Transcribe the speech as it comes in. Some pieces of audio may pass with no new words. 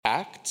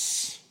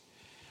Acts.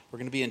 We're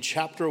going to be in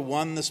chapter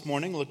 1 this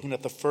morning, looking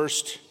at the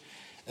first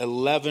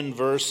 11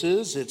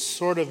 verses. It's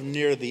sort of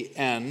near the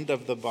end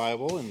of the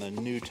Bible in the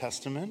New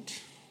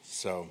Testament.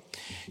 So,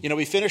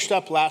 we finished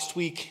up last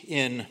week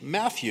in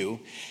Matthew,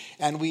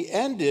 and we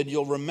ended,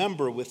 you'll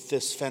remember, with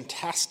this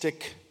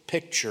fantastic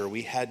picture.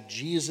 We had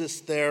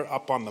Jesus there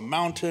up on the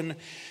mountain.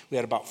 We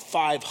had about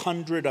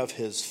 500 of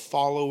his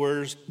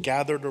followers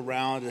gathered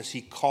around as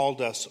he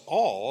called us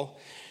all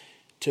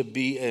to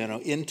be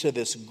into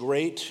this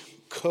great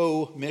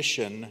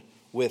co-mission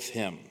with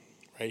him.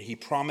 Right? He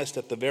promised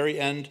at the very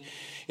end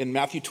in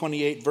Matthew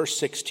 28, verse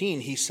 16,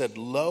 he said,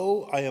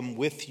 "Lo, I am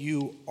with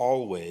you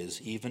always,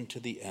 even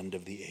to the end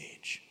of the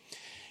age."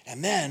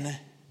 And then,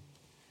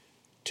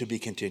 to be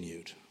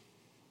continued.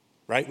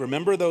 Right?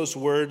 Remember those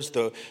words,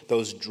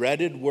 those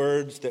dreaded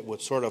words that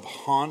would sort of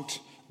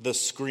haunt the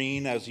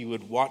screen as you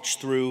would watch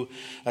through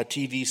a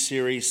TV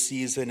series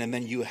season, and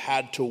then you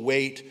had to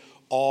wait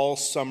all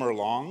summer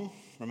long,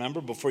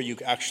 remember, before you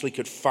actually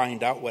could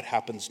find out what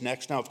happens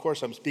next. Now, of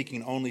course, I'm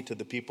speaking only to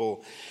the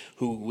people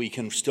who we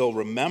can still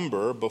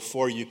remember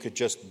before you could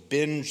just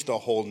binge the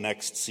whole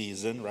next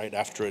season, right,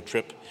 after a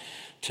trip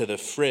to the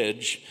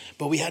fridge.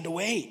 But we had to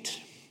wait.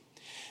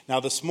 Now,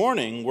 this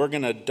morning, we're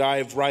going to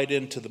dive right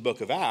into the book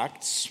of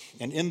Acts.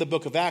 And in the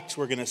book of Acts,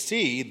 we're going to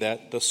see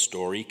that the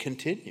story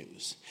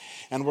continues.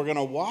 And we're going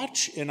to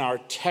watch in our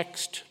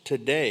text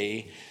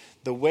today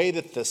the way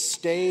that the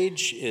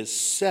stage is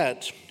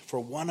set for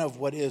one of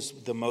what is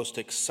the most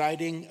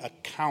exciting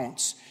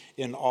accounts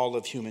in all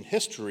of human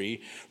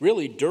history,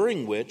 really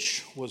during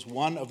which was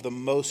one of the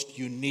most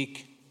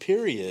unique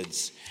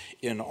periods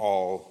in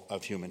all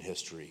of human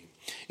history.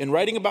 In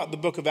writing about the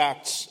book of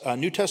Acts,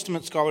 New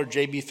Testament scholar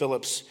J.B.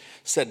 Phillips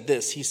said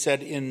this. He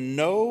said, "In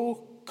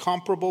no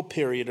comparable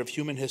period of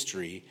human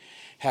history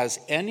has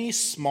any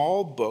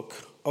small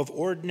book of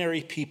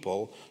ordinary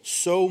people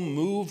so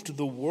moved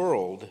the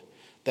world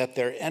that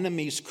their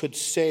enemies could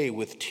say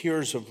with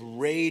tears of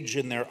rage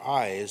in their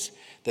eyes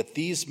that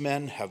these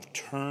men have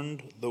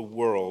turned the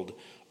world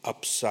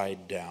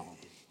upside down."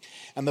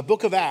 And the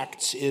book of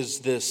Acts is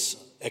this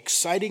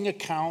exciting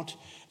account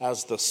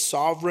as the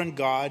sovereign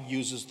God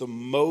uses the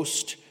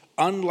most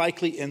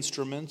unlikely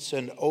instruments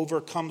and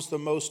overcomes the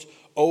most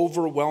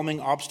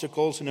overwhelming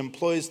obstacles and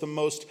employs the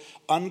most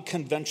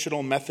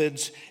unconventional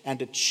methods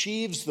and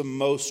achieves the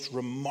most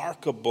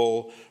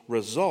remarkable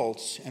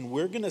results. And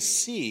we're going to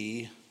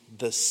see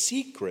the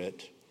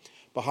secret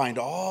behind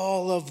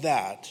all of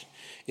that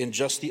in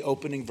just the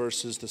opening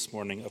verses this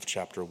morning of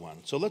chapter 1.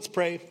 So let's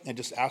pray and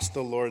just ask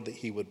the Lord that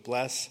he would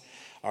bless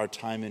our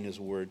time in his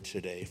word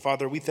today.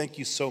 Father, we thank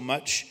you so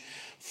much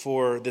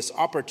for this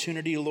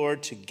opportunity,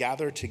 Lord, to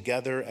gather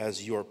together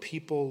as your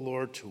people,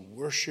 Lord, to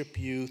worship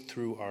you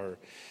through our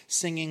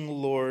singing,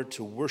 Lord,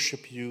 to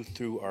worship you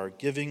through our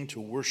giving, to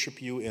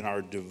worship you in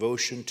our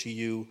devotion to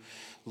you,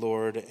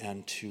 Lord,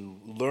 and to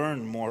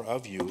learn more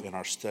of you in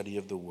our study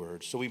of the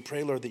word. So we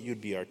pray, Lord, that you'd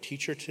be our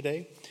teacher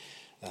today,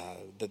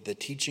 that the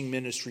teaching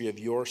ministry of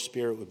your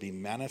Spirit would be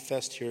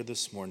manifest here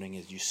this morning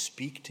as you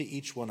speak to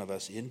each one of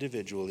us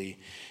individually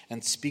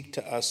and speak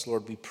to us,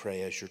 Lord, we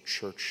pray, as your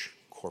church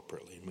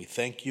corporately. And we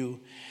thank you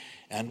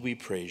and we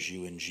praise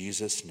you in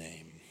Jesus'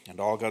 name.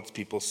 And all God's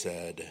people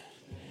said,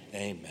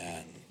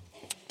 Amen.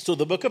 So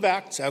the book of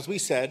Acts, as we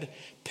said,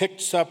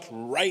 picks up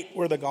right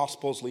where the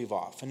Gospels leave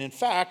off. And in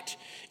fact,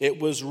 it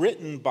was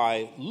written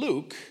by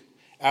Luke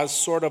as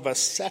sort of a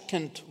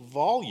second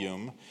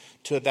volume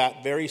to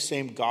that very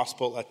same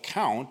gospel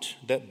account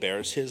that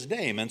bears his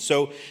name. And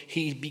so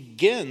he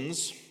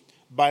begins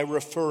by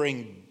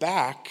referring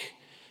back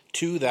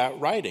to that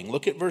writing.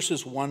 Look at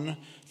verses 1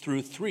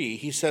 through 3.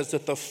 He says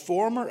that the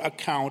former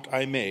account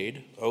I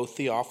made, O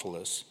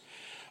Theophilus,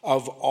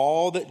 of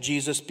all that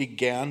Jesus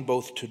began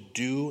both to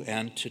do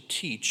and to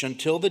teach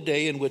until the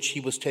day in which he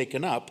was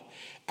taken up,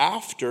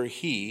 after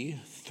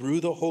he, through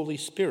the Holy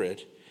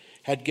Spirit,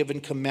 had given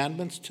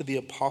commandments to the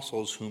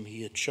apostles whom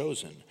he had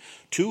chosen,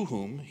 to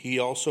whom he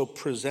also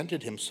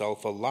presented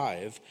himself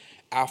alive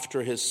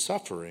after his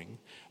suffering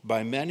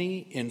by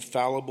many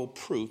infallible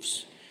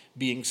proofs,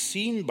 being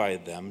seen by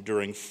them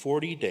during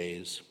 40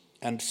 days,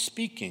 and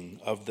speaking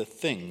of the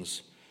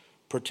things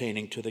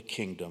pertaining to the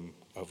kingdom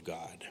of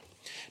God.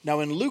 Now,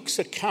 in Luke's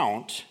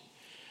account,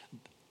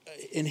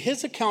 in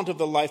his account of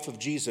the life of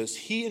Jesus,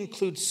 he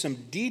includes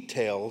some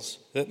details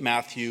that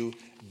Matthew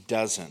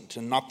doesn't,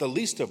 and not the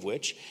least of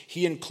which,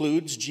 he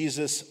includes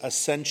Jesus'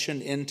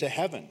 ascension into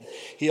heaven.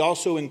 He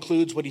also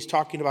includes what he's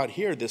talking about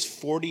here, this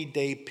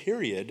 40-day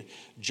period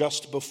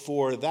just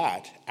before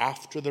that,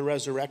 after the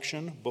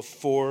resurrection,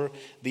 before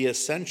the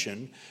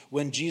ascension,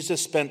 when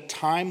Jesus spent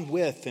time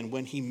with and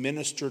when he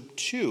ministered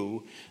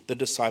to the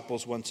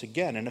disciples once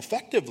again. And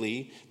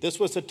effectively, this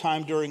was a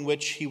time during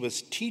which he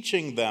was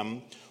teaching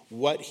them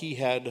what he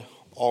had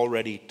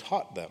already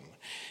taught them.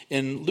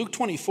 In Luke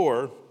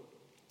 24,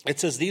 it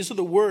says, "These are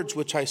the words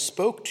which I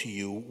spoke to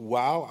you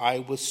while I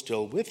was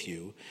still with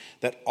you,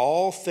 that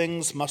all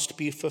things must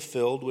be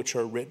fulfilled which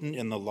are written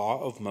in the law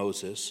of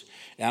Moses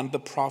and the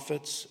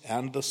prophets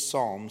and the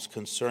Psalms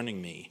concerning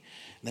me.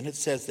 And then it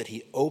says that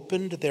he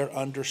opened their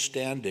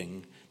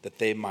understanding that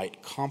they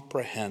might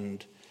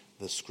comprehend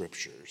the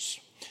scriptures.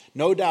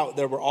 No doubt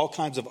there were all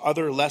kinds of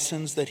other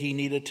lessons that he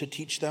needed to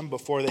teach them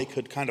before they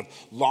could kind of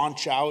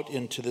launch out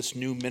into this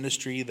new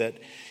ministry that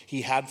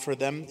he had for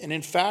them. And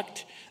in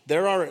fact,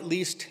 there are at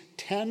least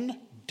 10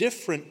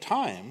 different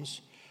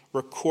times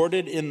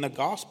recorded in the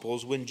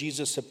Gospels when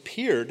Jesus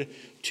appeared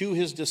to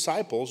his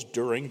disciples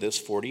during this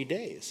 40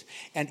 days.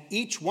 And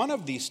each one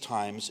of these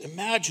times,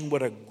 imagine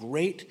what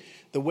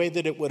the way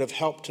that it would have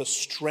helped to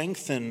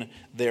strengthen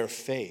their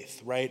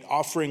faith, right?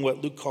 Offering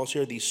what Luke calls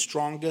here the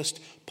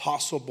strongest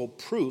possible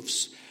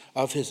proofs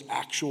of his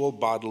actual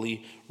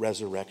bodily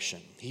resurrection.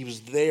 He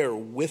was there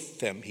with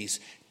them. He's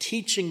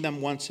teaching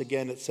them once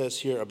again, it says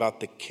here,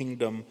 about the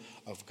kingdom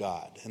of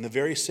God. In the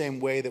very same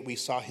way that we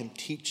saw him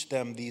teach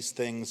them these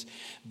things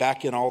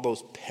back in all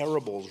those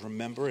parables,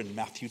 remember, in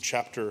Matthew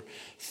chapter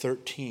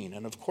 13.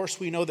 And of course,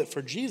 we know that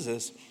for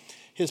Jesus,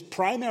 his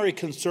primary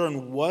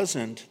concern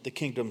wasn't the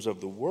kingdoms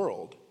of the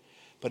world,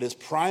 but his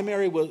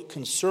primary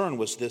concern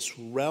was this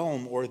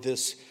realm or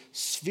this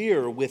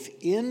sphere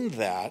within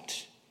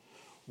that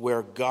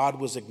where God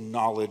was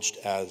acknowledged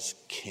as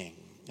king.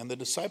 And the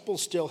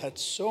disciples still had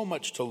so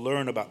much to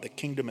learn about the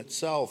kingdom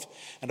itself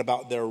and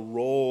about their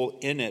role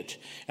in it.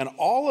 And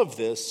all of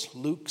this,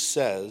 Luke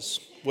says,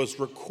 was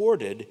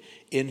recorded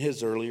in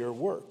his earlier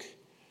work.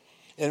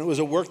 And it was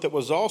a work that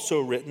was also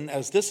written,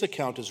 as this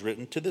account is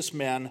written, to this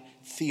man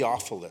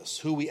Theophilus,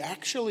 who we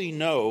actually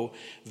know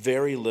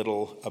very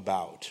little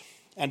about.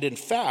 And in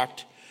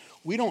fact,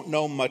 we don't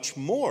know much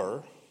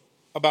more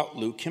about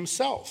Luke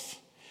himself.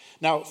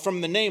 Now, from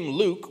the name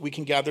Luke, we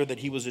can gather that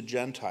he was a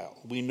Gentile.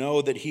 We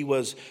know that he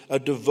was a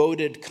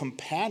devoted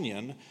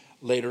companion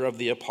later of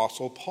the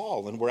Apostle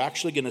Paul. And we're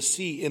actually going to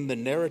see in the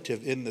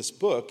narrative in this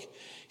book,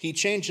 he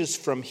changes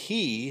from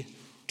he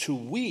to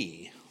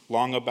we,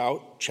 long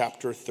about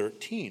chapter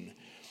 13.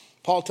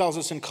 Paul tells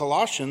us in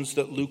Colossians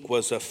that Luke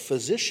was a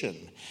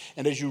physician.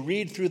 And as you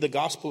read through the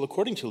gospel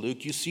according to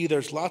Luke, you see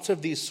there's lots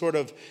of these sort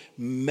of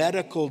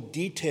medical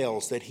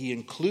details that he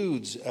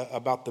includes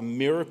about the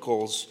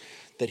miracles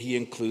that he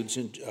includes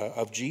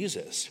of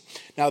Jesus.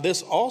 Now,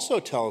 this also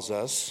tells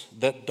us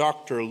that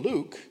Dr.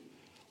 Luke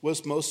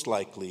was most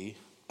likely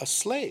a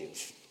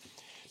slave,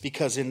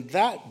 because in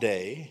that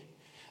day,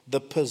 the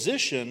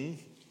position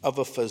of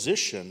a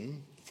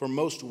physician for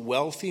most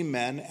wealthy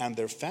men and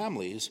their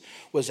families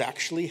was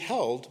actually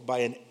held by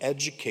an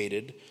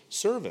educated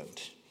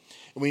servant.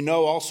 And we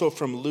know also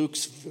from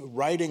Luke's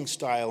writing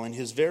style and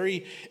his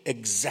very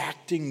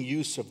exacting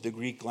use of the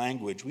Greek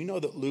language, we know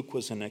that Luke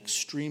was an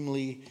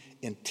extremely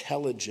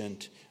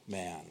intelligent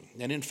man.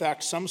 And in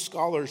fact, some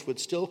scholars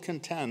would still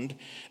contend,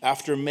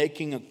 after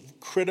making a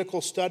critical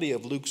study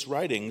of Luke's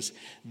writings,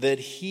 that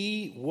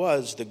he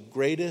was the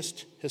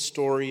greatest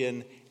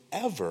historian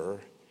ever,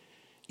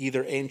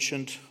 either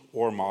ancient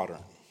or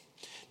modern.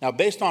 Now,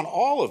 based on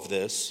all of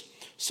this,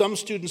 some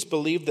students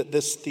believe that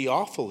this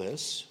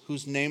Theophilus,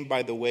 whose name,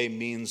 by the way,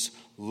 means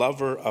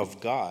lover of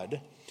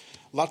God,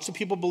 lots of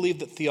people believe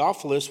that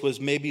Theophilus was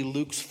maybe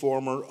Luke's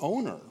former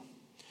owner,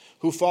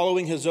 who,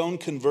 following his own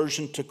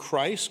conversion to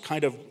Christ,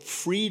 kind of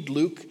freed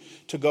Luke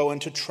to go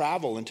and to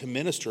travel and to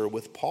minister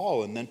with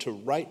Paul and then to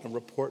write and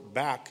report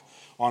back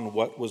on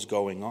what was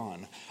going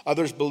on.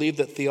 Others believe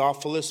that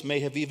Theophilus may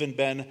have even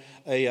been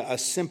a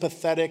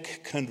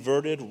sympathetic,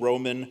 converted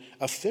Roman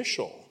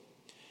official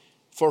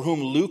for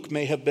whom Luke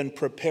may have been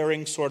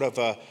preparing sort of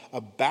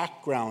a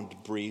background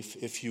brief,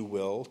 if you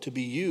will, to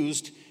be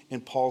used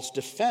in Paul's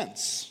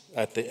defense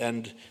at the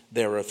end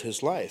there of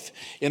his life.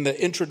 In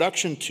the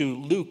introduction to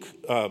Luke,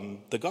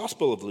 the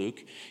Gospel of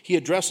Luke, he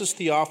addresses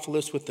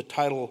Theophilus with the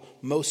title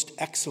Most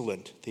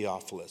Excellent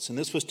Theophilus. And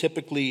this was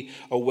typically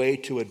a way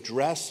to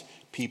address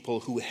people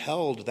who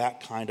held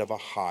that kind of a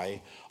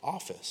high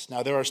office.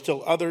 Now, there are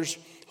still others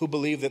who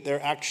believe that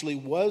there actually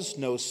was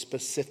no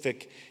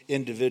specific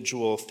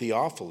individual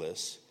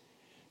Theophilus,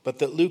 but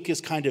that Luke is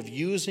kind of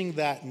using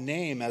that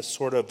name as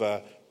sort of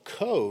a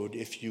code,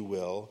 if you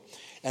will,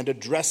 and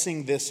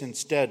addressing this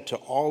instead to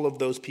all of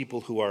those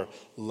people who are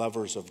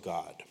lovers of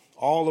God,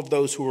 all of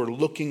those who are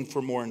looking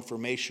for more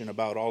information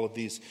about all of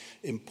these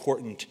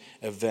important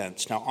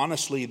events. Now,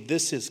 honestly,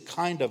 this is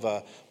kind of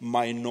a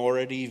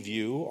minority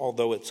view,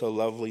 although it's a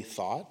lovely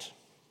thought.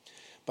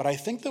 But I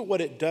think that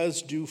what it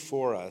does do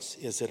for us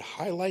is it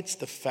highlights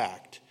the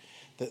fact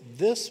that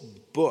this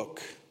book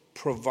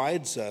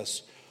provides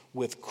us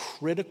with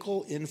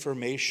critical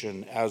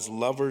information as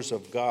lovers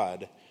of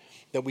God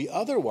that we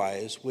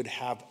otherwise would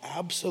have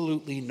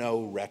absolutely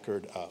no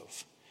record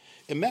of.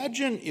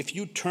 Imagine if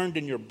you turned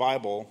in your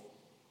Bible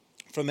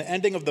from the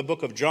ending of the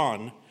book of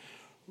John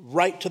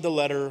right to the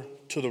letter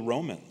to the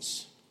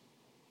Romans.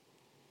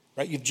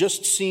 Right? You've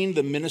just seen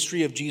the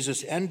ministry of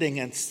Jesus ending,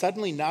 and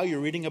suddenly now you're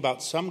reading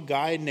about some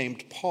guy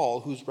named Paul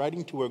who's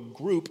writing to a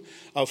group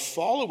of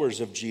followers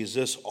of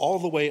Jesus all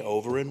the way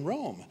over in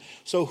Rome.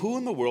 So who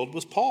in the world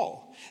was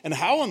Paul? And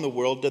how in the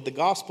world did the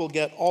gospel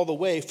get all the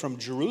way from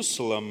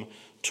Jerusalem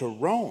to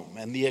Rome?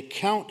 And the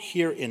account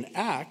here in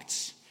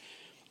Acts,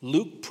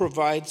 Luke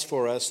provides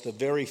for us the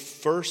very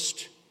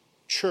first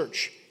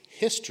church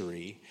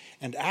history,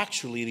 and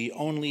actually the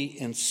only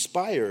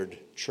inspired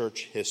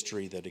church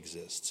history that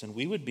exists. And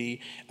we would be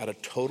at a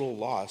total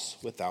loss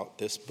without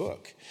this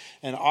book.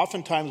 And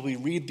oftentimes we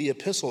read the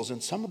epistles,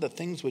 and some of the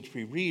things which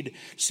we read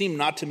seem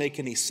not to make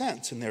any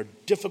sense, and they're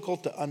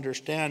difficult to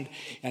understand.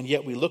 And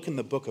yet we look in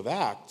the book of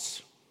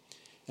Acts,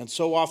 and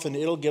so often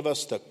it'll give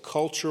us the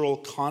cultural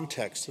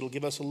context. It'll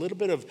give us a little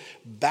bit of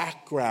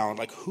background,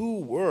 like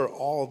who were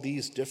all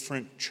these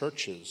different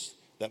churches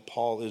that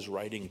Paul is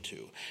writing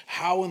to?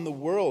 How in the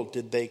world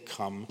did they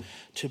come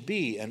to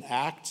be? And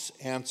Acts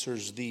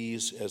answers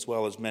these as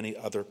well as many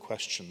other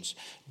questions.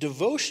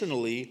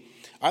 Devotionally,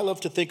 I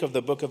love to think of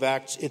the book of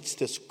Acts. It's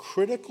this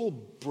critical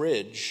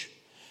bridge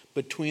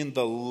between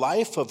the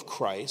life of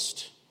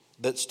Christ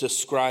that's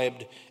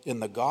described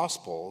in the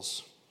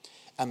Gospels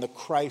and the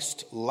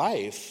Christ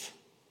life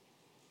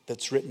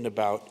that's written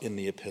about in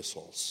the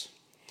epistles.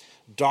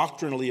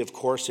 Doctrinally, of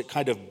course,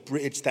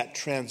 it's that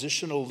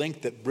transitional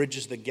link that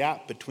bridges the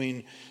gap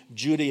between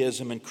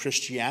Judaism and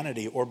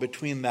Christianity, or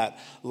between that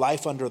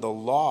life under the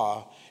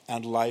law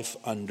and life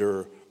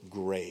under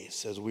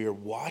grace. As we are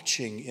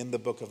watching in the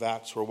book of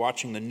Acts, we're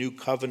watching the new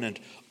covenant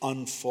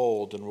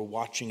unfold, and we're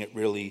watching it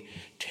really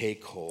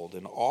take hold.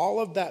 And all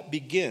of that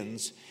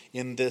begins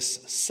in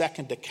this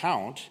second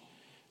account,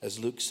 as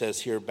Luke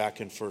says here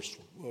back in verse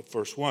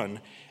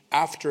 1.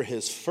 After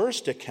his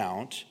first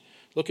account,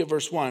 look at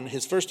verse 1.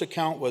 His first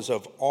account was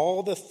of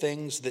all the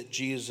things that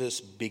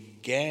Jesus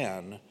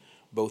began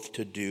both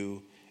to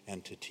do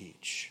and to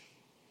teach.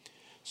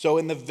 So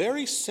in the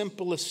very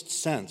simplest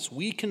sense,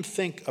 we can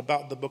think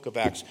about the book of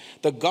Acts.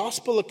 The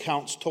gospel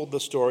accounts told the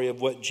story of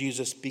what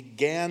Jesus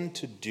began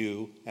to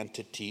do and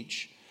to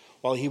teach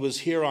while he was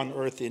here on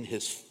earth in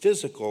his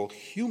physical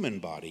human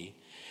body.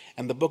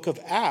 And the book of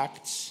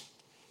Acts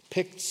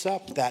picks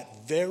up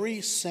that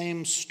very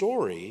same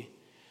story,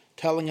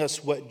 telling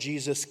us what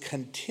Jesus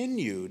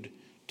continued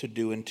to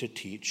do and to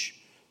teach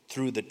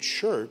through the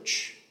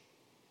church,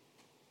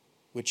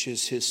 which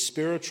is his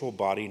spiritual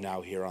body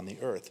now here on the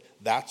earth.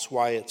 That's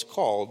why it's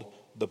called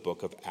the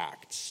book of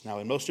Acts. Now,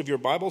 in most of your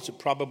Bibles, it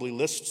probably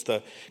lists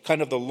the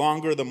kind of the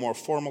longer, the more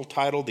formal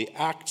title, the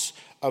Acts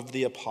of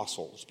the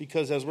Apostles,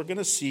 because as we're going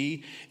to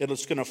see,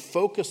 it's going to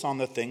focus on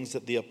the things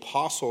that the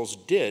apostles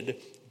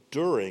did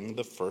during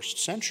the first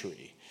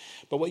century.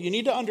 But what you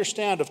need to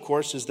understand, of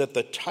course, is that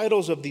the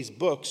titles of these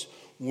books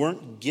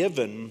weren't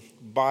given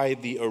by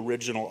the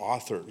original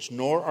authors,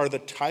 nor are the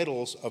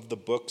titles of the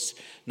books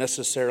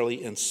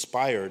necessarily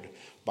inspired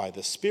by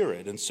the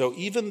Spirit. And so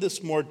even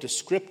this more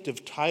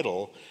descriptive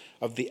title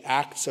of the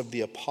Acts of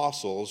the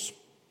Apostles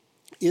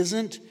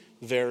isn't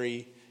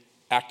very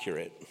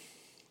accurate,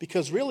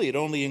 because really it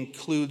only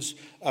includes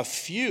a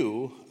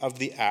few of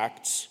the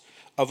acts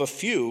of a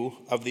few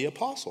of the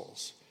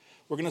apostles.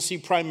 We're going to see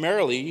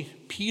primarily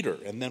Peter,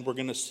 and then we're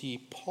going to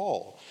see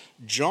Paul.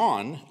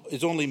 John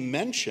is only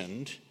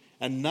mentioned,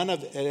 and none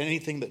of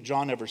anything that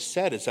John ever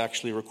said is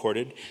actually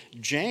recorded.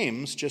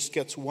 James just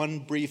gets one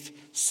brief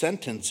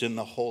sentence in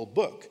the whole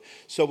book.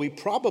 So we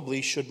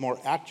probably should more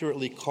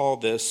accurately call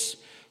this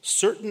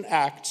certain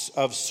acts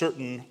of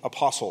certain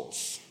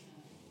apostles.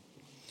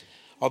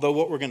 Although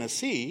what we're going to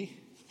see,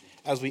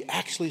 as we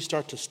actually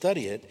start to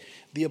study it,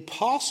 the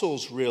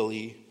apostles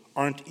really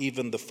aren't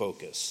even the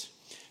focus,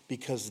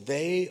 because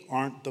they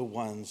aren't the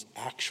ones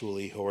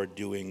actually who are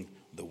doing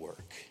the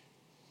work.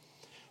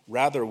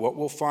 Rather, what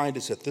we'll find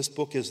is that this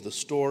book is the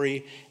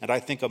story, and I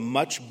think a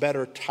much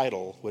better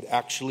title would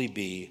actually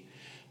be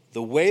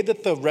The Way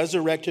That the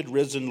Resurrected,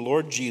 Risen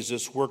Lord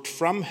Jesus Worked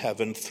from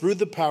Heaven through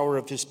the power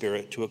of his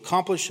Spirit to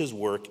accomplish his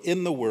work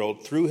in the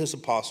world through his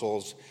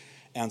apostles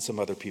and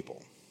some other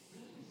people.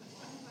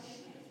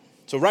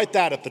 So write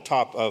that at the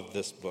top of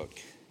this book.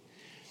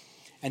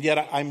 And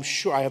yet I'm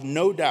sure, I have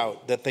no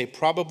doubt that they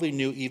probably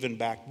knew even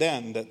back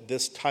then that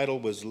this title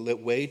was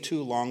way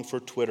too long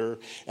for Twitter,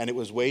 and it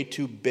was way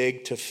too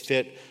big to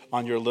fit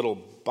on your little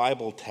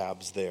Bible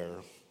tabs there.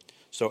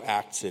 So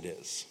Acts it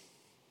is.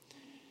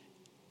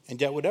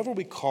 And yet whatever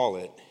we call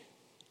it,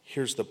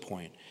 here's the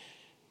point.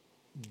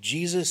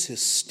 Jesus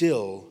is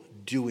still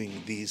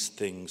doing these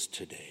things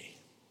today.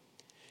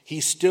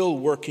 He's still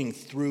working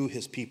through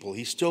his people.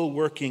 He's still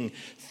working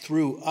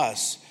through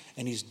us,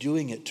 and he's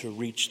doing it to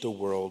reach the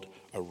world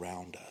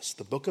around us.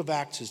 The book of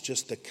Acts is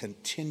just the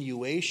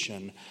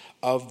continuation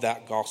of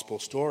that gospel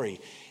story.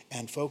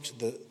 And folks,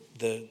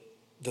 the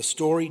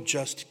story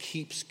just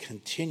keeps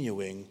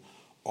continuing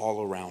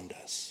all around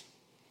us.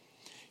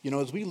 You know,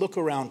 as we look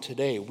around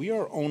today, we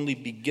are only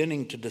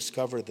beginning to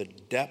discover the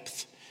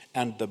depth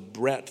and the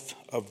breadth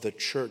of the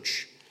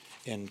church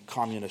in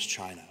communist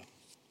China.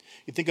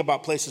 You think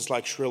about places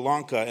like Sri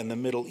Lanka and the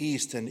Middle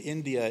East and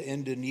India,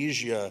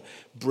 Indonesia,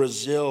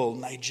 Brazil,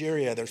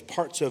 Nigeria. There's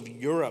parts of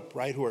Europe,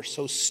 right, who are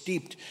so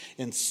steeped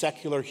in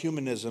secular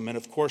humanism. And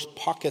of course,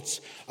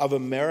 pockets of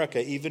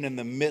America, even in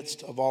the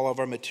midst of all of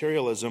our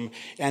materialism.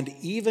 And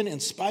even in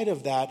spite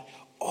of that,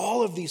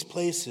 all of these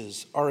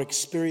places are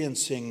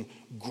experiencing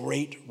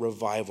great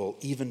revival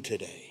even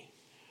today.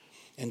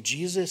 And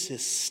Jesus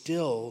is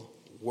still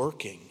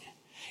working.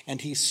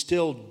 And he's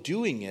still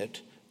doing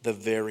it the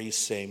very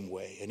same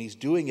way. And he's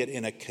doing it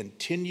in a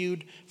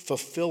continued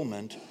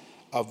fulfillment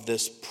of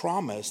this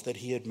promise that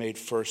he had made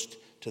first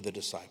to the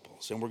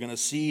disciples. And we're going to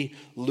see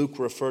Luke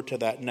refer to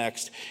that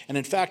next. And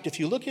in fact, if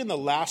you look in the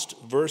last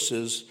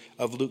verses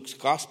of Luke's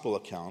gospel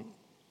account,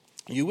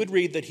 you would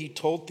read that he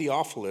told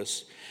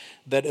Theophilus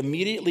that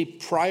immediately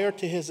prior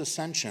to his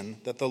ascension,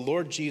 that the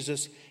Lord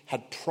Jesus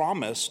had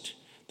promised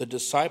the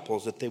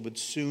disciples that they would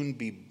soon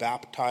be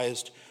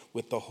baptized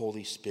with the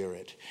Holy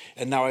Spirit.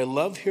 And now I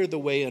love here the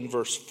way in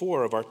verse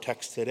 4 of our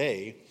text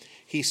today,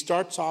 he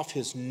starts off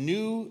his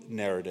new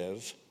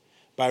narrative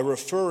by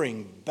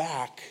referring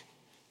back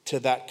to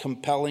that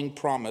compelling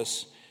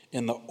promise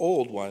in the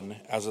old one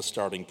as a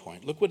starting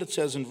point. Look what it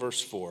says in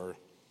verse 4.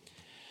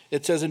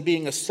 It says, "And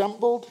being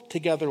assembled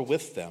together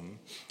with them,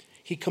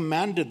 he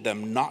commanded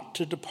them not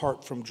to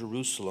depart from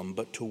Jerusalem,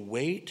 but to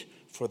wait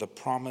for the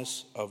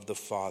promise of the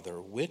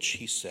Father, which,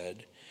 he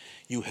said,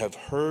 you have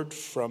heard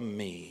from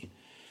me.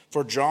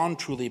 For John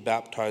truly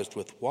baptized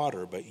with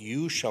water, but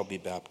you shall be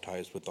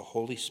baptized with the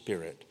Holy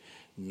Spirit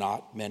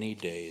not many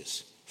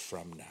days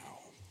from now."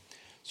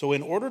 So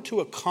in order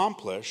to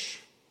accomplish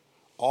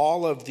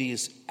all of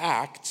these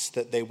acts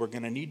that they were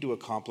going to need to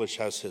accomplish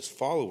as his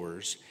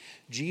followers,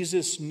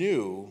 Jesus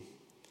knew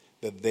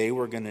that they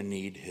were going to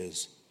need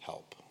his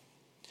help.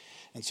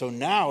 And so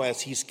now,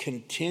 as he's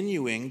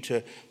continuing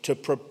to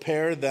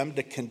prepare them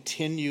to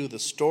continue the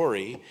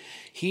story,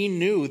 he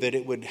knew that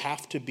it would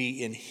have to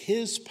be in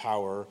his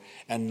power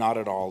and not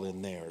at all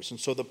in theirs. And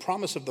so the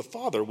promise of the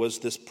Father was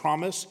this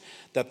promise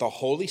that the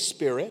Holy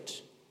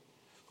Spirit,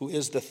 who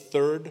is the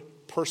third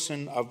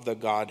person of the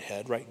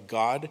Godhead, right,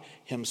 God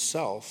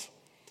himself,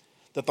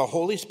 that the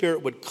Holy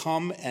Spirit would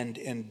come and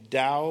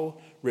endow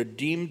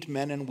redeemed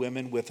men and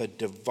women with a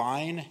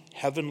divine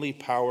heavenly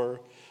power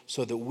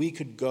so that we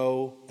could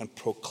go and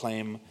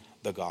proclaim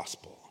the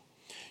gospel.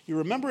 You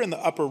remember in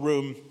the upper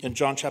room in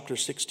John chapter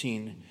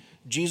 16,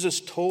 Jesus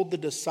told the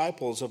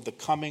disciples of the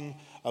coming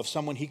of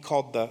someone he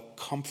called the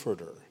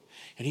Comforter.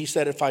 And he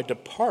said, "If I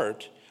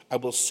depart, I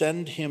will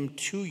send him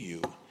to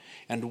you.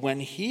 And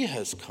when he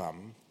has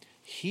come,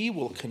 he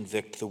will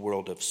convict the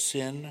world of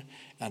sin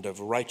and of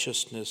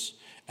righteousness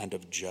and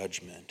of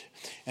judgment."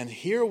 And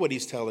here what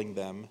he's telling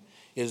them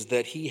is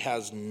that he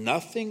has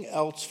nothing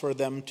else for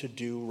them to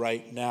do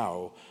right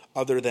now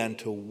other than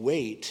to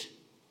wait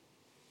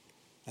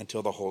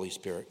until the Holy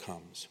Spirit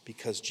comes.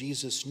 Because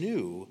Jesus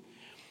knew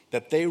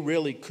that they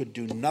really could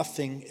do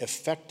nothing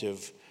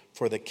effective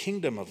for the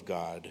kingdom of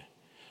God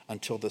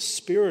until the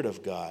Spirit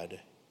of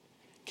God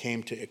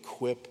came to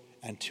equip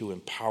and to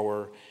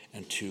empower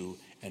and to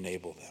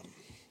enable them.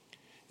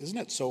 Isn't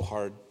it so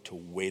hard to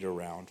wait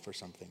around for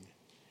something?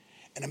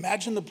 And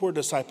imagine the poor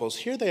disciples.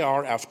 Here they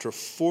are after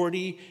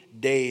 40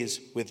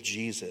 days with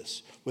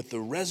Jesus, with the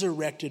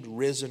resurrected,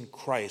 risen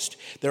Christ.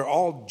 They're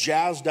all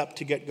jazzed up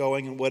to get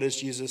going. And what does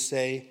Jesus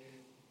say?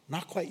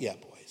 Not quite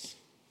yet, boys.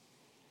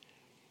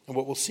 And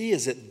what we'll see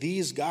is that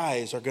these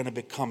guys are going to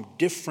become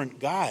different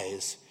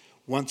guys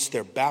once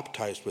they're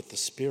baptized with the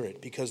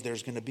Spirit, because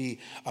there's going to be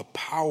a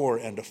power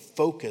and a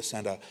focus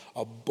and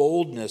a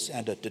boldness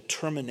and a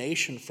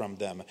determination from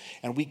them.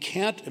 And we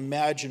can't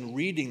imagine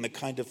reading the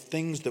kind of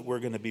things that we're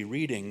going to be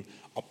reading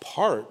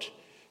apart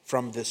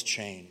from this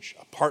change,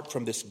 apart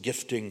from this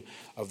gifting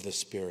of the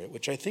Spirit,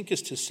 which I think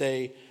is to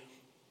say,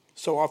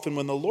 so often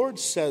when the Lord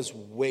says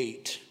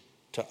wait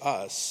to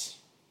us,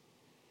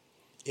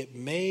 it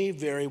may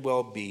very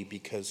well be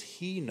because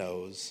he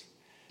knows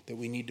that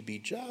we need to be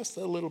just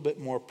a little bit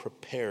more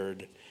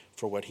prepared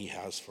for what he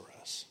has for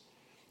us.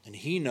 And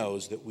he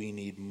knows that we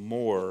need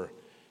more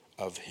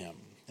of him.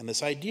 And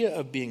this idea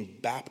of being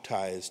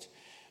baptized,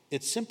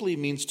 it simply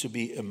means to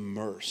be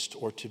immersed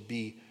or to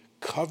be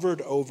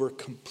covered over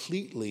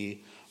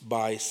completely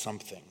by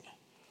something.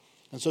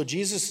 And so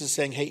Jesus is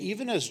saying, hey,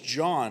 even as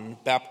John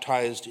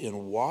baptized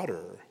in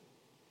water,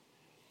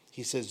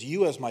 he says,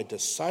 you as my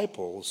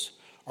disciples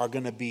are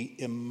going to be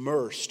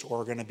immersed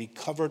or are going to be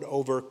covered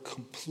over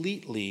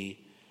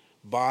completely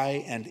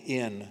by and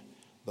in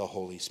the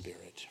Holy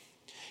Spirit.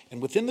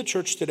 And within the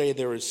church today,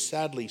 there is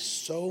sadly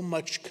so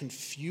much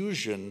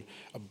confusion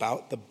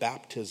about the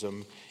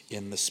baptism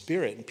in the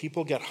Spirit. And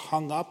people get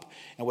hung up,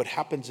 and what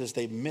happens is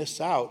they miss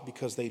out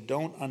because they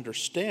don't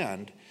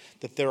understand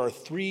that there are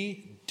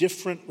three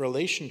different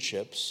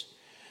relationships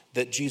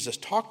that Jesus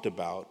talked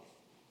about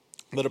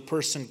that a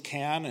person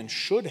can and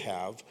should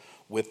have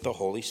with the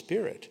Holy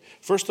Spirit.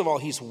 First of all,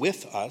 he's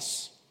with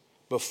us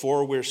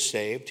before we're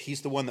saved. He's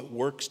the one that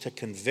works to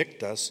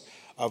convict us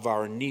of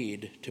our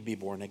need to be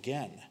born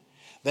again.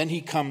 Then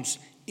he comes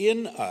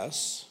in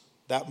us,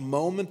 that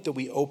moment that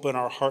we open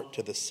our heart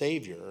to the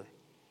Savior.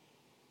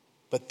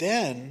 But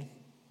then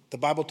the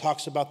Bible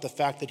talks about the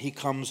fact that he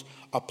comes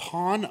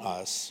upon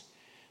us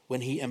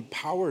when he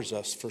empowers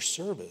us for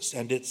service.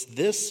 And it's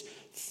this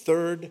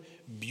third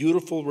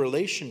beautiful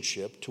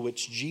relationship to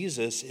which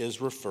Jesus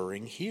is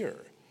referring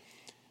here.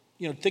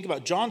 think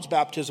about John's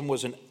baptism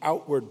was an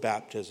outward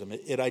baptism.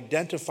 It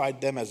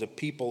identified them as a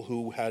people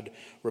who had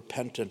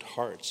repentant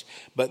hearts.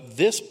 But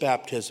this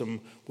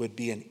baptism would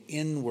be an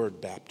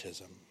inward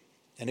baptism.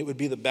 And it would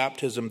be the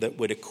baptism that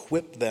would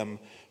equip them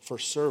for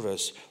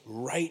service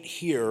right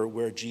here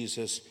where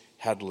Jesus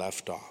had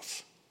left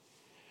off.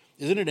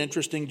 Isn't it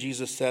interesting?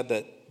 Jesus said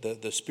that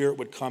the Spirit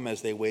would come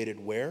as they waited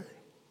where?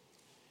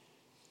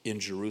 In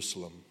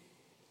Jerusalem,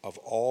 of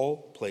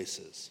all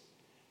places.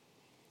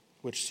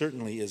 Which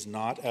certainly is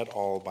not at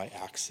all by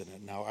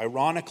accident. Now,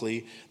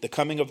 ironically, the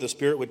coming of the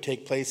Spirit would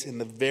take place in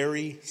the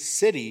very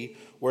city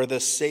where the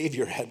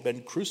Savior had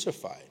been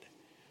crucified.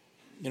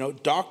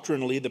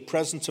 Doctrinally, the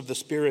presence of the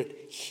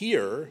Spirit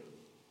here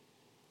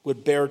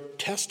would bear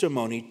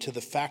testimony to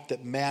the fact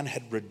that man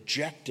had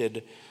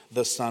rejected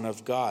the Son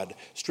of God.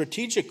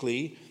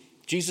 Strategically,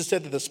 Jesus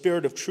said that the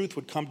Spirit of truth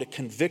would come to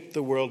convict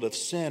the world of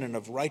sin and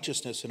of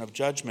righteousness and of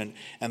judgment,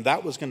 and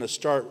that was going to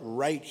start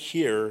right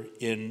here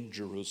in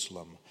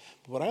Jerusalem.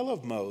 But what I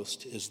love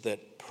most is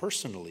that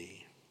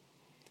personally,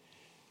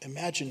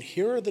 imagine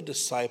here are the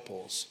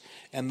disciples,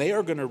 and they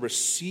are going to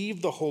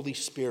receive the Holy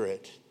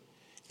Spirit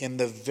in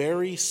the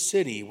very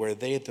city where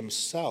they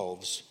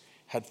themselves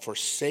had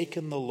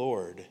forsaken the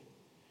Lord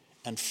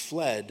and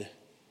fled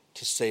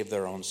to save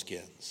their own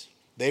skins.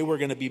 They were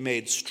going to be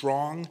made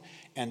strong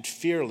and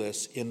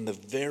fearless in the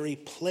very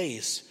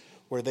place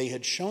where they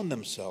had shown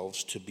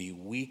themselves to be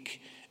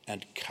weak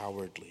and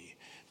cowardly.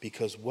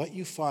 Because what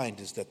you find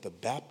is that the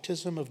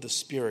baptism of the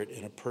Spirit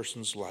in a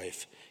person's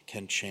life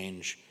can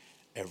change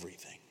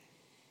everything.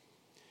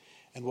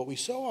 And what we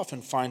so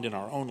often find in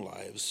our own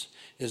lives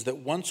is that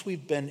once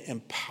we've been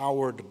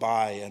empowered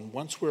by and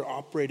once we're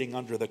operating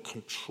under the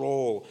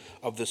control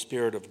of the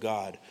Spirit of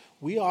God,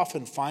 we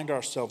often find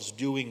ourselves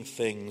doing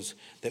things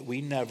that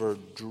we never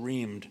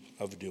dreamed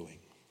of doing.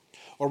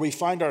 Or we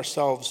find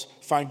ourselves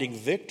finding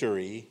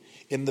victory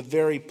in the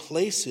very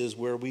places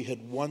where we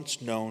had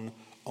once known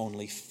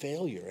only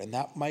failure. And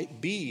that might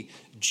be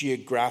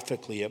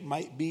geographically, it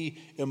might be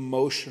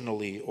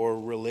emotionally or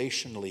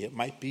relationally, it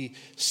might be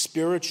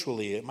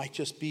spiritually, it might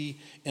just be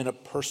in a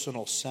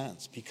personal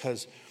sense.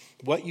 Because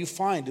what you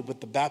find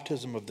with the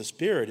baptism of the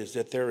Spirit is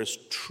that there is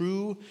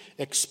true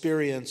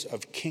experience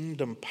of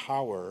kingdom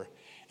power,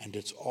 and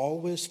it's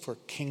always for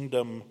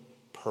kingdom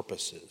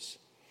purposes.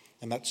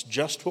 And that's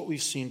just what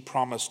we've seen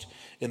promised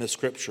in the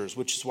Scriptures,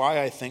 which is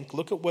why I think,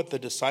 look at what the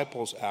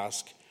disciples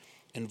ask.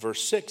 In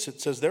verse 6, it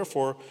says,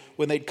 therefore,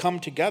 when they'd come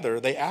together,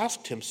 they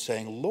asked him,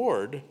 saying,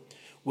 Lord,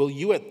 will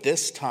you at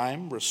this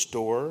time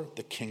restore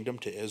the kingdom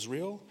to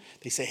Israel?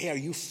 They say, hey, are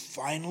you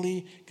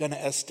finally going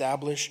to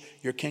establish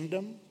your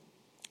kingdom?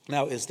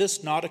 Now, is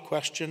this not a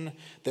question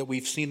that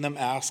we've seen them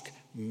ask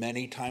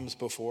many times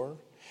before?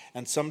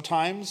 And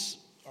sometimes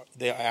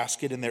they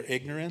ask it in their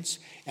ignorance,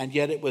 and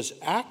yet it was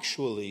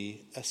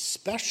actually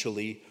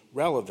especially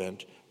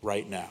relevant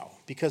right now.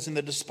 Because in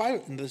the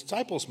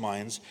disciples'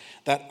 minds,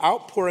 that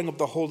outpouring of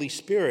the Holy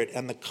Spirit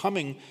and the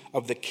coming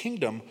of the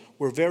kingdom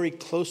were very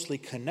closely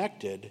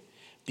connected,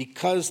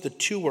 because the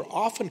two were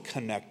often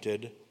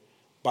connected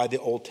by the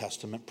Old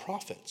Testament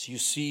prophets. You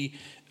see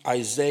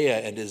Isaiah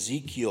and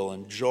Ezekiel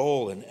and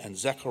Joel and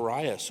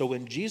Zechariah. So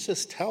when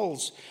Jesus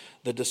tells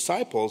the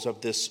disciples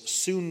of this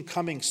soon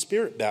coming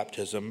Spirit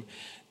baptism,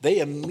 they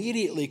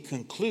immediately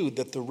conclude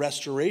that the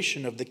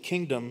restoration of the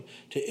kingdom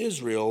to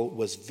Israel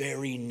was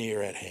very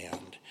near at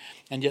hand.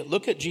 And yet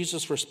look at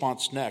Jesus'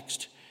 response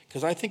next,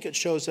 because I think it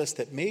shows us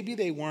that maybe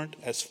they weren't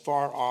as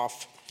far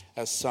off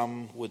as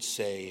some would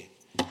say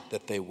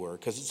that they were.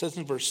 Because it says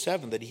in verse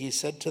 7 that he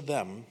said to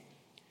them,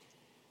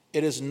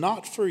 it is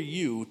not for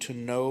you to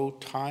know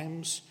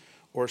times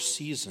or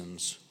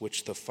seasons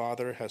which the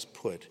Father has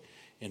put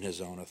in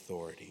his own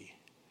authority.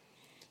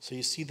 So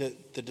you see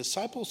that the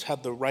disciples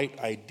had the right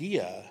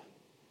idea,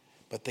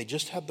 but they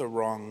just had the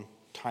wrong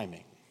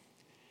timing.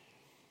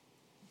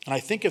 And I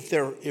think if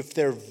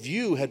their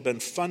view had been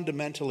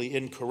fundamentally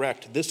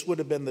incorrect, this would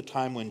have been the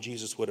time when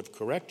Jesus would have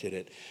corrected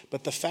it.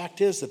 But the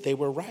fact is that they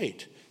were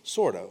right,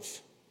 sort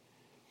of.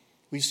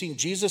 We've seen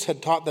Jesus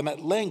had taught them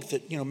at length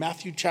at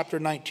Matthew chapter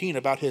 19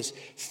 about his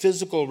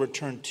physical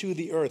return to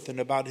the earth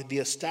and about the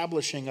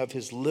establishing of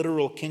his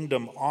literal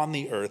kingdom on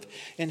the earth.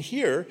 And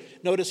here,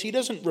 notice he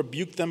doesn't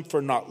rebuke them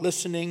for not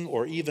listening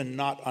or even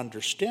not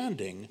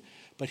understanding,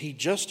 but he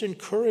just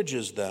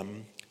encourages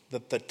them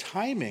that the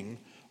timing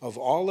of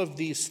all of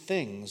these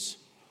things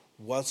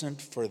wasn't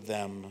for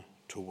them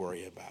to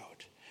worry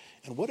about.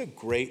 And what a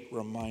great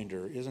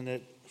reminder, isn't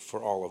it,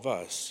 for all of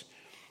us?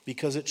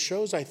 Because it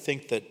shows, I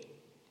think, that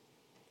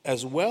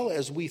as well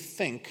as we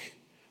think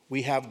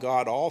we have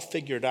God all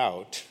figured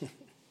out,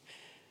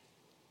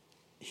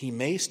 he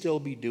may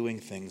still be doing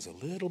things a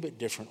little bit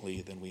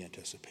differently than we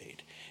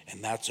anticipate.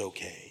 And that's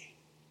okay.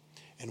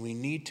 And we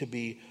need to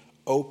be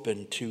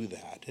open to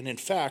that. And in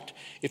fact,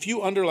 if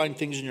you underline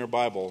things in your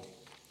Bible,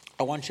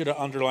 I want you to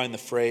underline the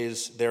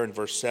phrase there in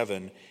verse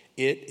 7,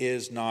 it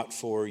is not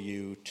for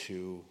you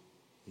to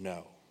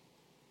know.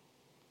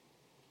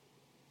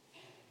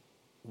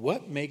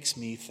 What makes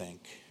me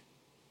think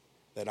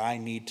that I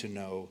need to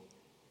know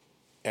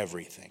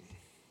everything,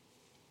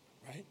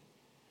 right?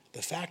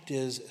 The fact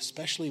is,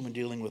 especially when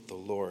dealing with the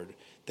Lord,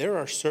 there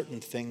are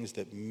certain things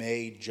that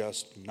may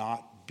just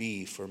not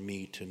be for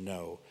me to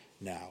know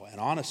now. And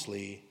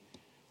honestly,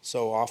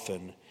 so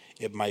often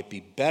it might be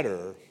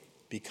better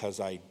because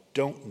I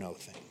don't know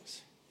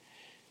things.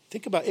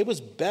 Think about it. It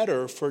was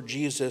better for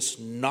Jesus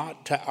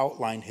not to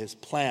outline his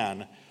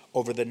plan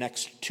over the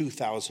next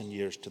 2,000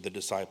 years to the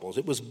disciples.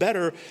 It was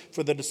better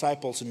for the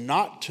disciples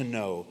not to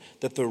know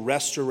that the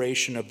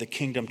restoration of the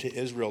kingdom to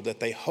Israel that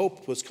they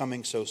hoped was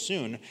coming so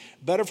soon.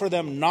 Better for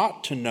them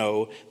not to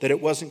know that it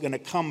wasn't going to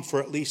come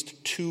for at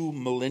least 2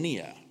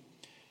 millennia.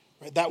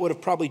 Right? That would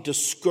have probably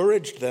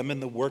discouraged them in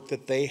the work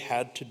that they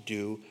had to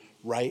do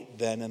right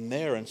then and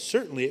there. And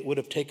certainly it would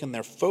have taken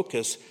their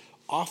focus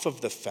off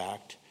of the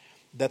fact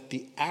that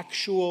the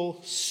actual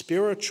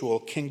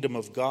spiritual kingdom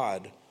of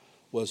God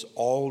was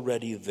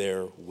already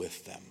there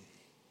with them.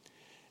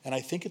 And I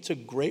think it's a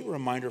great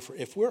reminder for,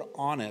 if we're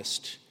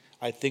honest,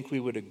 I think we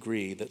would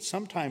agree that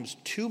sometimes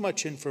too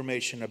much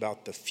information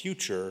about the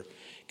future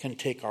can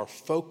take our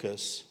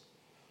focus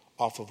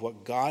off of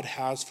what God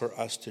has for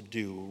us to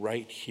do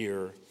right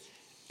here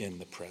in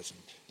the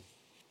present.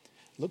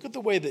 Look at the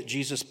way that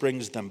Jesus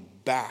brings them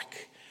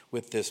back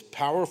with this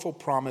powerful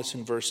promise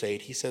in verse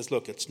 8. He says,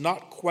 look, it's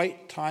not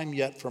quite time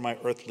yet for my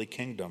earthly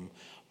kingdom,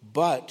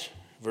 but,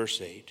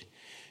 verse 8,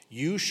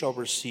 you shall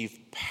receive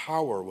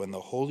power when the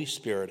Holy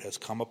Spirit has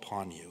come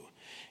upon you,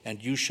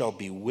 and you shall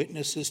be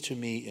witnesses to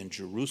me in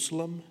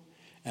Jerusalem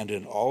and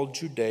in all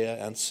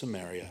Judea and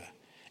Samaria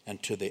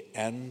and to the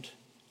end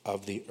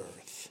of the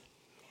earth.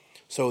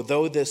 So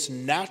though this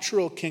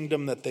natural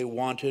kingdom that they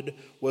wanted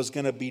was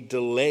going to be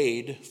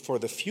delayed for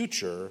the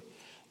future,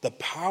 the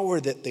power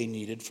that they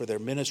needed for their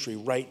ministry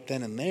right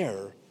then and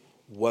there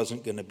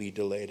wasn't going to be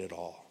delayed at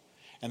all.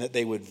 And that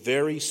they would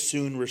very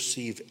soon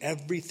receive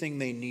everything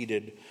they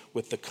needed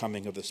with the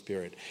coming of the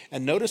Spirit.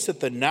 And notice that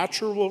the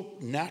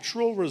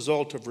natural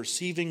result of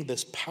receiving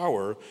this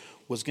power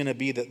was going to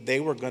be that they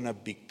were going to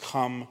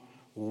become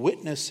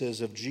witnesses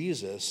of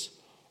Jesus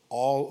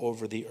all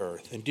over the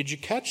earth. And did you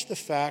catch the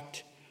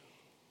fact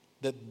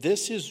that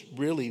this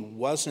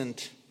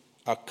wasn't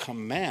a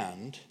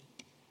command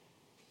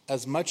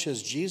as much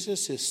as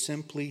Jesus is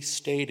simply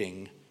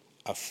stating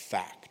a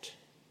fact?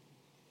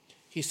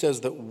 He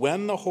says that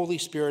when the Holy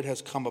Spirit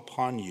has come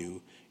upon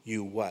you,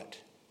 you what?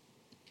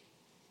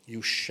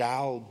 You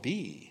shall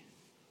be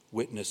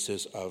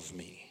witnesses of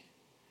me.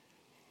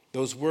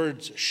 Those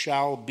words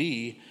shall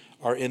be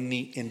are in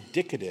the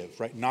indicative,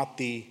 right? Not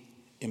the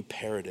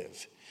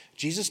imperative.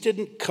 Jesus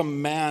didn't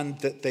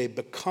command that they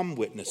become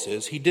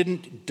witnesses. He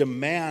didn't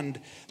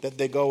demand that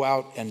they go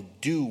out and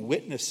do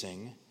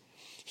witnessing.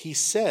 He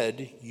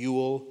said, you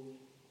will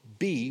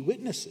be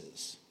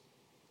witnesses.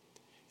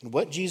 And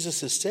what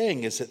Jesus is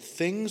saying is that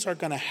things are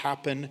going to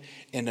happen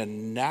in a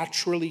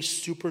naturally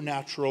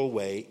supernatural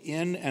way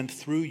in and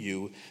through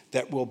you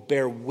that will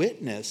bear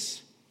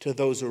witness to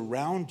those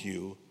around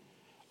you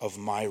of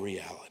my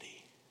reality.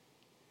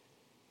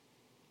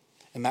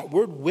 And that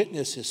word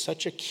witness is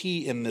such a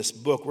key in this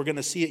book. We're going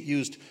to see it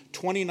used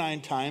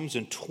 29 times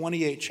in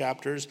 28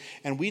 chapters.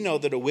 And we know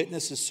that a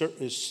witness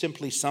is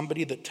simply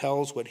somebody that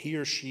tells what he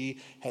or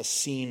she has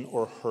seen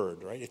or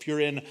heard, right? If you're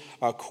in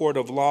a court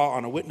of law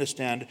on a witness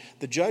stand,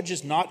 the judge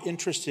is not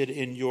interested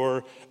in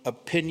your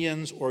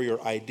opinions or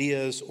your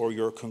ideas or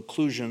your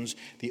conclusions.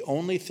 The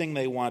only thing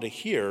they want to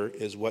hear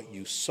is what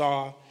you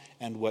saw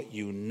and what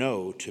you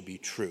know to be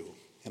true.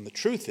 And the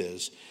truth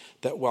is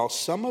that while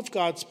some of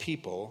God's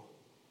people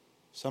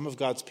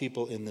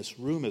in this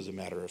room, as a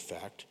matter of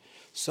fact,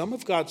 some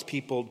of God's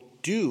people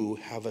do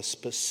have a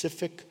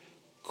specific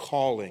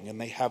calling and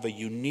they have a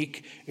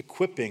unique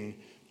equipping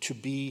to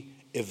be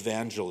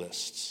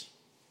evangelists.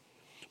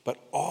 But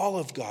all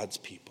of God's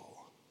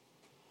people,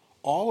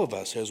 all of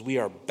us, as we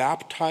are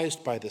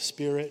baptized by the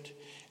Spirit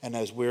and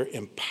as we're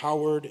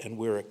empowered and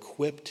we're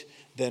equipped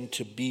then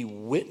to be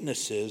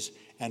witnesses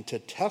and to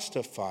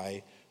testify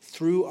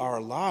through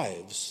our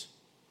lives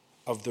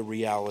of the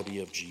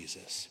reality of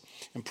Jesus.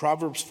 In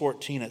Proverbs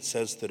 14, it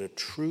says that a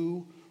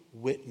true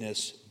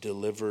witness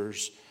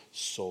delivers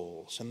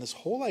souls. And this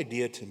whole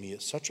idea to me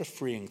is such a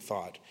freeing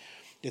thought.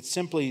 It's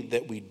simply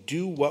that we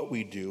do what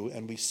we do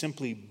and we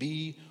simply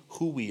be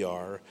who we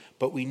are,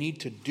 but we need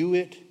to do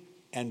it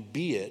and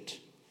be it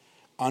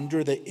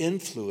under the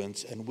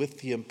influence and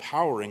with the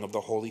empowering of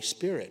the Holy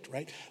Spirit,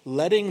 right?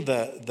 Letting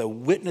the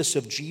witness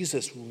of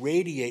Jesus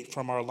radiate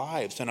from our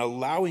lives and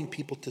allowing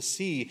people to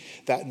see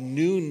that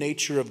new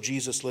nature of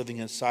Jesus living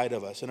inside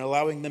of us and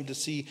allowing them to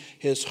see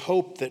his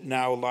hope that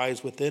now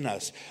lies within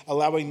us,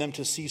 allowing them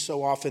to see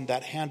so often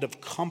that hand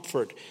of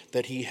comfort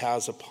that he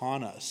has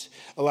upon us,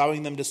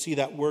 allowing them to see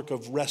that work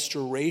of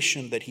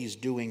restoration that he's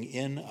doing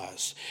in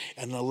us,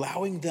 and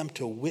allowing them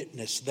to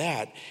witness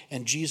that.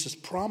 And Jesus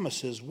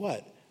promises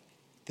what?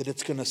 That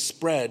it's going to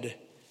spread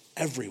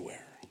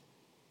everywhere.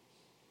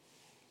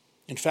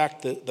 In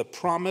fact, the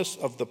promise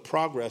of the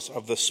progress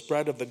of the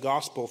spread of the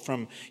gospel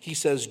from, he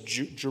says,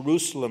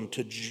 Jerusalem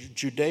to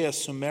Judea,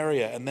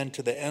 Samaria, and then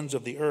to the ends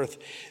of the earth,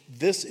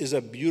 this is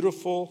a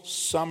beautiful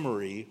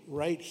summary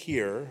right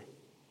here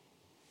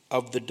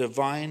of the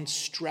divine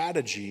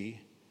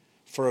strategy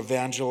for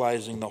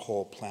evangelizing the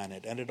whole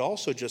planet. And it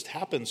also just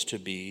happens to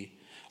be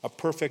a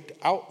perfect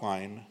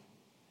outline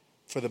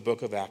for the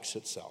book of Acts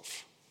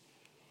itself.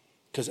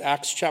 Because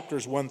Acts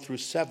chapters 1 through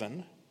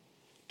 7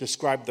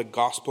 describe the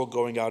gospel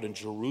going out in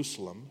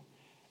Jerusalem.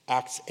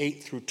 Acts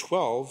 8 through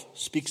 12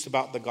 speaks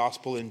about the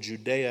gospel in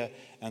Judea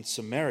and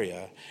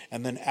Samaria.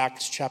 And then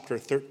Acts chapter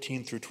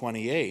 13 through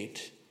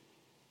 28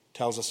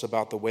 tells us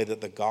about the way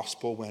that the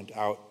gospel went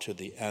out to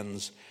the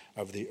ends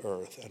of the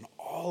earth. And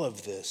all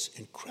of this,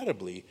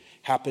 incredibly,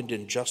 happened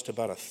in just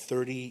about a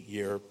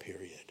 30-year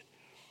period,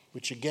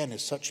 which again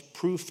is such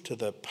proof to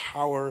the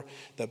power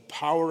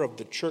of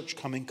the church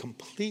coming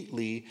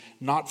completely,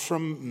 not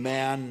from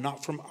man,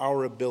 not from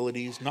our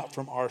abilities, not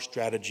from our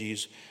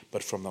strategies,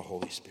 but from the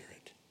Holy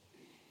Spirit.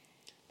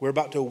 We're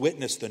about to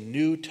witness the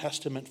New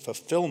Testament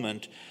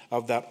fulfillment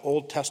of that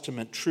Old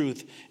Testament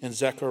truth. In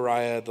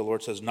Zechariah, the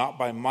Lord says, "Not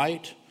by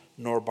might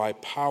nor by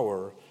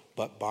power,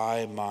 but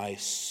by my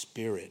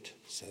Spirit,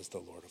 says the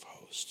Lord of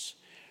hosts."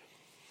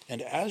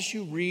 And as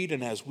you read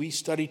and as we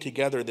study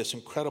together this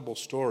incredible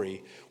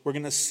story, we're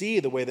going to see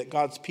the way that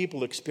God's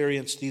people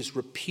experienced these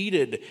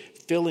repeated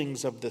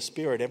fillings of the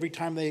Spirit. Every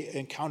time they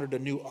encountered a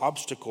new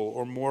obstacle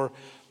or more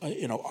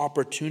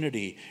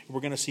opportunity,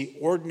 we're going to see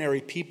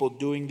ordinary people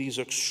doing these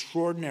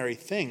extraordinary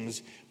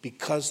things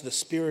because the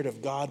Spirit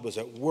of God was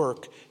at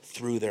work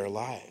through their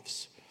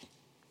lives.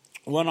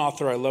 One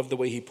author, I love the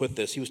way he put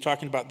this. He was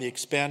talking about the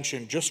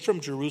expansion just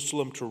from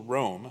Jerusalem to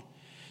Rome,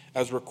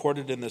 as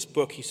recorded in this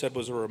book, he said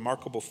was a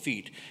remarkable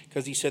feat,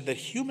 because he said that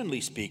humanly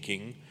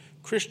speaking,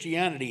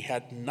 Christianity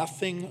had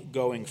nothing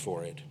going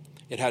for it.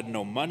 It had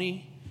no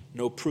money,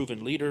 no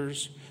proven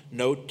leaders,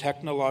 no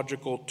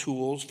technological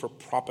tools for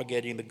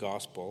propagating the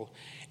gospel,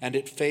 and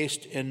it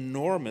faced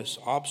enormous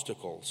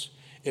obstacles.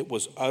 It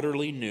was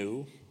utterly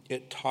new.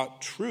 It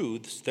taught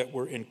truths that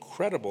were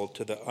incredible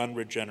to the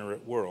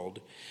unregenerate world.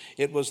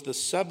 It was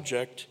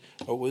subject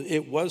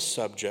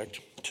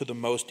to the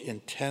most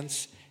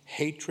intense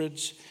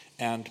hatreds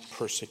and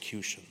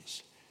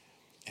persecutions.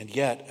 And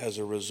yet, as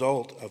a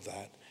result of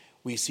that,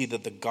 we see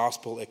that the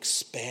gospel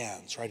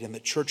expands, right? And the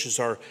churches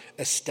are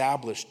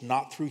established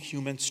not through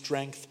human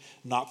strength,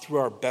 not through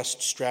our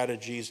best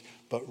strategies,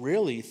 but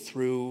really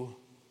through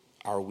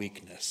our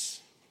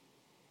weakness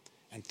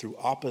and through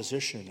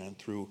opposition and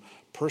through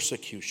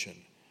persecution.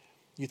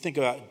 You think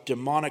about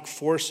demonic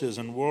forces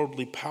and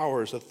worldly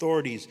powers,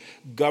 authorities,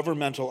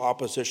 governmental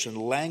opposition,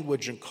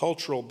 language and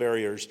cultural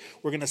barriers.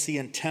 We're going to see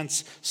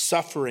intense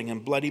suffering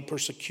and bloody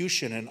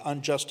persecution and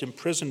unjust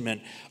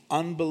imprisonment,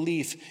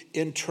 unbelief,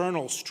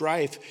 internal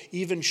strife,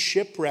 even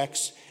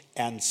shipwrecks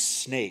and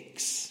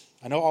snakes.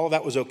 I know all of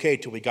that was okay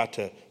till we got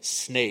to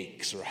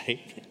snakes,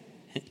 right?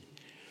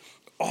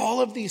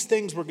 All of these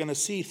things we're going to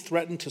see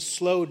threaten to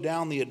slow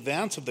down the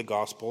advance of the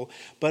gospel,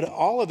 but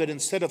all of it,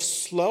 instead of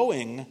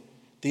slowing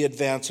the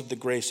advance of the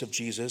grace of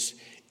Jesus,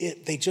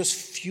 they just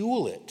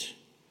fuel it.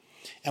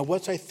 And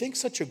what's, I think,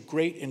 such a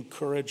great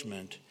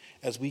encouragement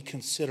as we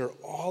consider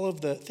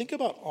think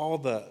about all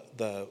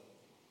the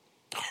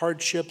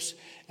hardships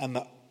and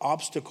the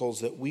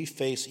obstacles that we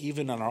face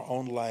even in our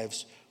own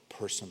lives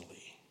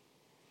personally.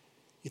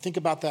 You think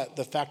about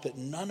the fact that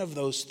none of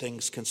those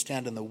things can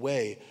stand in the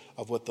way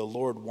of what the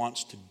Lord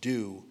wants to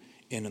do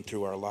in and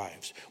through our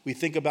lives. We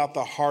think about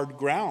the hard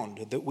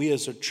ground that we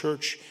as a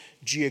church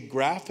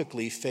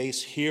geographically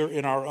face here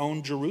in our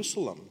own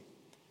Jerusalem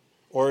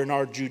or in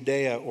our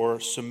Judea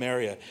or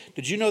Samaria.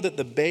 Did you know that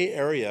the Bay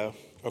Area,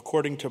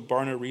 according to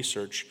Barna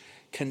Research,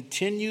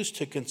 continues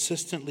to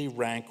consistently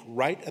rank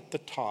right at the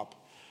top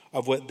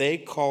of what they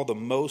call the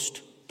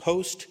most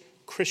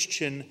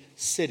post-Christian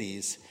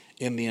cities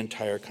in the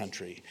entire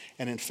country?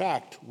 And in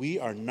fact, we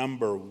are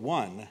number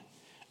one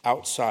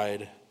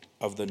outside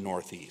of the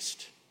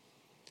Northeast.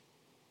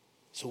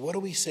 So what do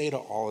we say to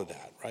all of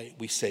that, right?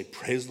 We say,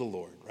 praise the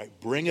Lord, right?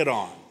 Bring it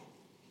on.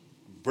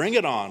 Bring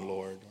it on,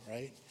 Lord,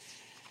 right?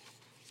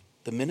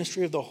 The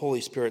ministry of the Holy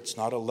Spirit's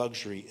not a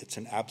luxury, it's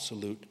an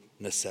absolute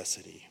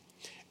necessity.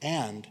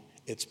 And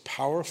it's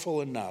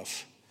powerful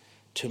enough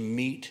to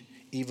meet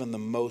even the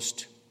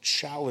most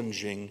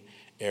challenging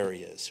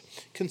areas.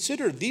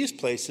 Consider these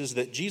places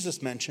that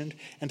Jesus mentioned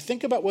and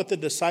think about what the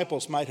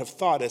disciples might have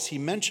thought as he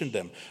mentioned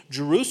them.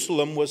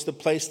 Jerusalem was the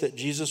place that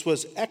Jesus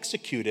was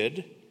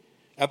executed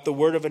at the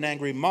word of an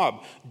angry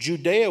mob.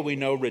 Judea, we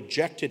know,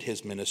 rejected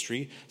his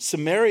ministry.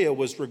 Samaria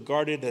was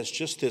regarded as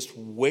just this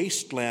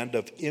wasteland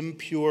of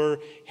impure,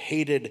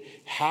 hated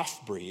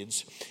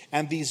half-breeds.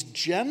 And these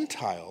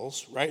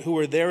Gentiles, right, who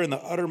were there in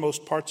the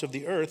uttermost parts of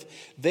the earth,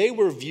 they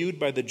were viewed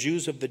by the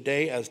Jews of the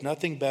day as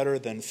nothing better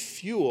than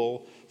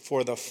fuel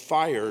for the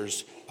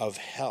fires of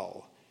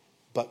hell.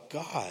 But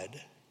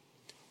God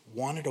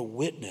wanted a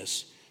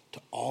witness to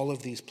all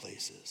of these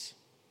places.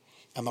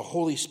 And the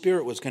Holy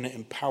Spirit was going to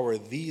empower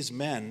these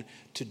men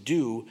to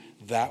do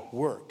that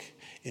work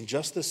in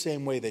just the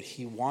same way that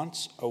he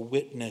wants a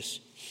witness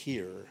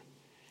here,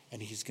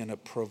 and he's going to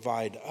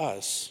provide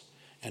us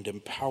and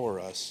empower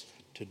us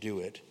to do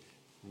it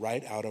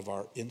right out of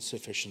our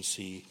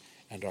insufficiency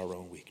and our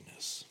own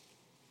weakness.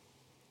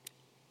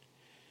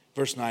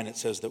 Verse 9, it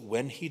says that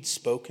when he'd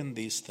spoken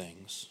these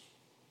things,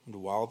 and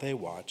while they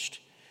watched,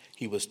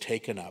 he was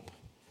taken up,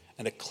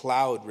 and a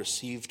cloud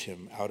received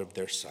him out of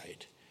their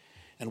sight.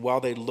 And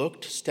while they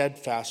looked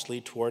steadfastly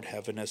toward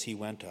heaven as he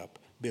went up,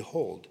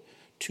 behold,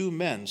 2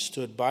 men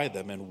stood by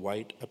them in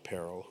white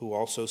apparel, who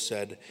also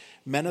said,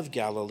 Men of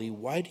Galilee,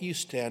 why do you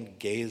stand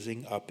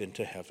gazing up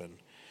into heaven?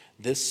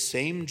 This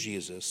same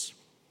Jesus,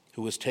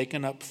 who was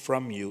taken up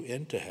from you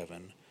into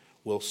heaven,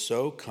 will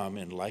so come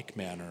in like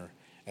manner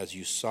as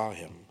you saw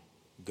him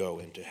go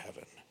into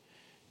heaven.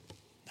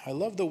 I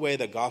love the way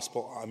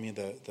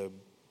the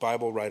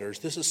Bible writers,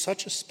 this is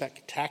such a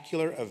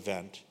spectacular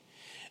event.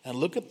 And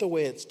look at the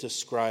way it's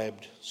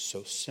described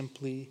so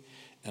simply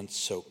and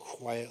so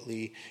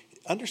quietly.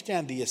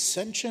 Understand the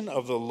ascension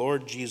of the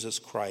Lord Jesus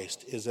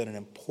Christ is an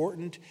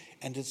important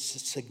and it's a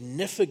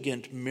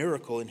significant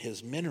miracle in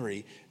his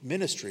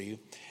ministry.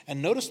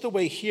 And notice the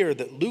way here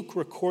that Luke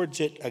records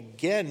it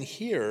again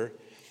here,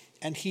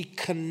 and he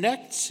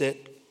connects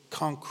it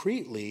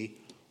concretely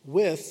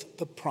with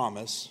the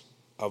promise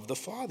of the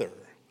Father.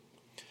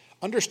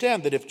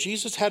 Understand that if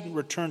Jesus hadn't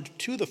returned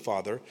to the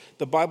Father,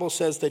 the Bible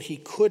says that he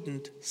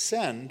couldn't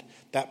send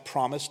that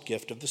promised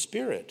gift of the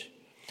Spirit.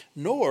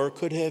 Nor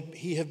could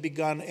he have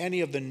begun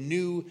any of the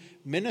new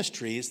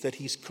ministries that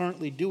he's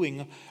currently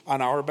doing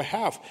on our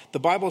behalf. The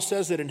Bible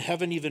says that in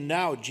heaven even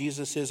now,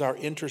 Jesus is our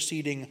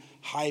interceding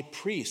high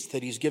priest,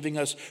 that he's giving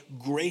us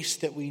grace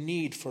that we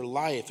need for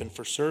life and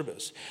for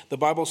service. The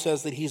Bible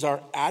says that he's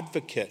our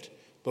advocate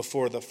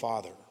before the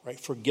Father, right?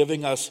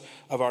 Forgiving us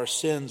of our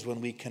sins when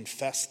we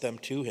confess them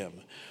to him.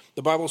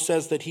 The Bible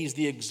says that he's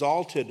the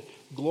exalted,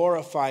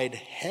 glorified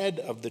head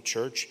of the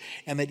church,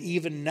 and that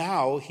even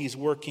now he's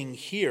working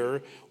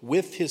here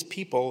with his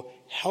people,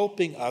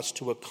 helping us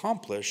to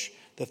accomplish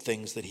the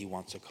things that he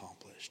wants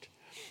accomplished.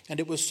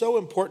 And it was so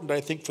important, I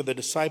think, for the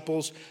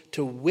disciples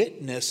to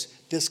witness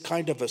this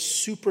kind of a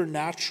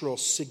supernatural,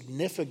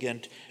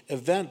 significant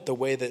event, the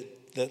way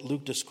that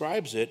Luke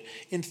describes it.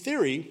 In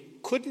theory,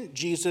 couldn't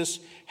Jesus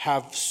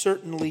have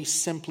certainly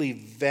simply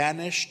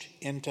vanished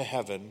into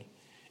heaven,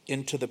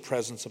 into the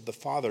presence of the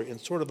Father in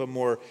sort of a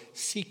more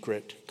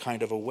secret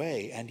kind of a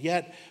way? And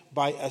yet,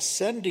 by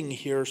ascending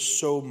here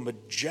so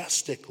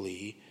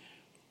majestically,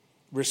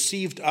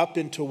 received up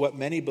into what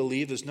many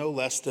believe is no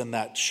less than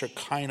that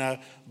Shekinah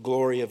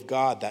glory of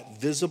God,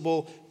 that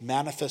visible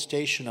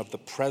manifestation of the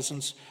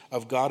presence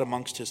of God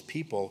amongst his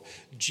people,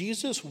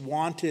 Jesus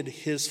wanted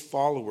his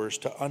followers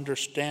to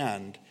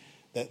understand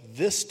that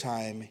this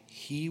time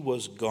he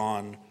was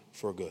gone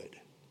for good.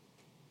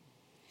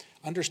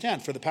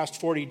 Understand, for the past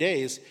 40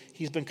 days,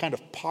 he's been kind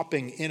of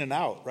popping in and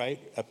out, right?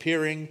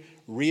 Appearing,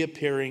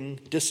 reappearing,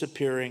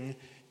 disappearing,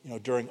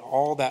 during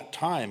all that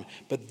time.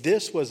 But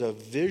this was a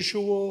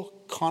visual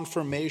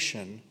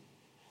confirmation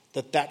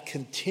that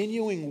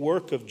continuing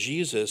work of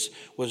Jesus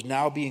was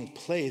now being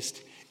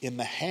placed in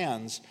the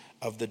hands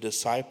of the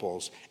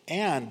disciples,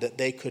 and that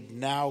they could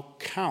now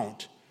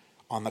count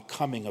on the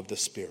coming of the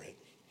Spirit.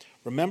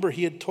 Remember,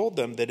 he had told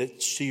them that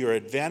it's to your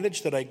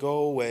advantage that I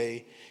go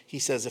away. He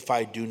says, if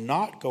I do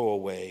not go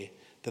away,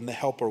 then the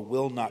Helper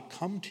will not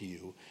come to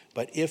you.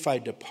 But if I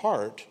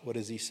depart, what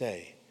does he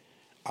say?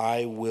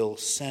 I will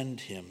send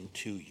him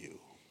to you.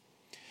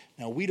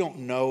 Now, we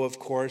don't know, of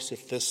course,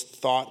 if this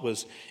thought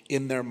was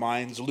in their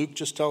minds. Luke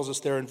just tells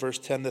us there in verse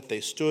 10 that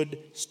they stood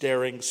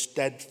staring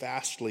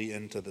steadfastly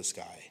into the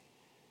sky.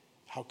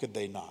 How could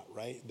they not,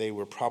 right? They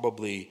were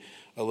probably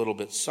a little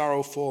bit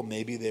sorrowful.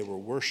 Maybe they were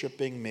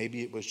worshiping.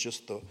 Maybe it was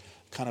just the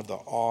kind of the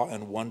awe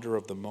and wonder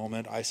of the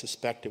moment. I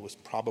suspect it was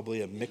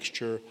probably a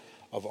mixture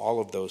of all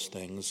of those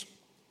things.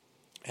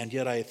 And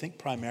yet I think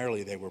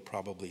primarily they were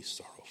probably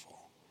sorrowful.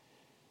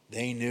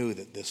 They knew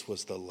that this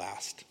was the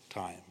last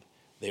time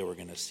they were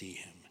going to see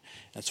him.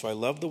 And so I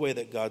love the way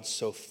that God's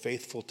so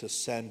faithful to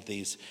send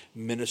these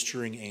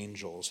ministering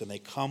angels. And they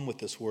come with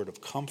this word of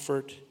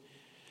comfort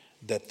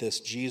that this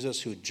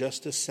Jesus who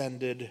just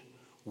ascended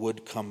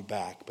would come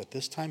back. But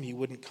this time he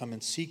wouldn't come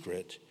in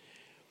secret.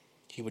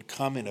 He would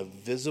come in a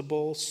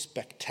visible,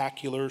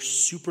 spectacular,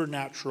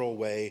 supernatural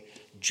way,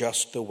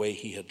 just the way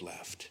he had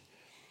left.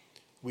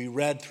 We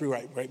read through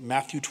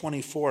Matthew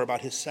 24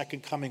 about his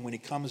second coming when he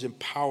comes in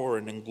power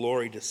and in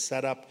glory to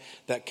set up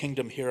that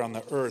kingdom here on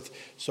the earth.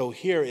 So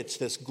here it's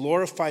this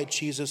glorified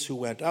Jesus who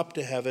went up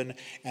to heaven,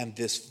 and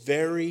this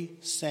very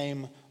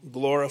same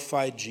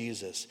glorified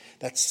Jesus,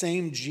 that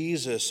same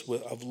Jesus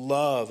of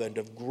love and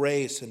of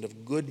grace and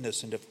of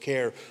goodness and of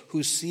care,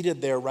 who's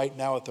seated there right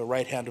now at the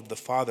right hand of the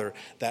Father,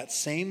 that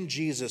same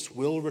Jesus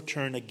will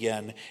return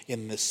again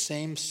in the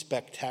same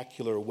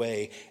spectacular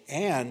way,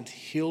 and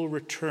he'll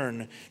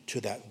return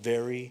to that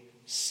very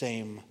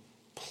same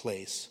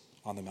place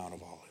on the Mount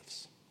of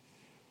Olives.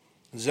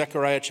 In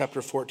Zechariah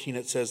chapter 14,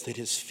 it says that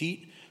his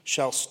feet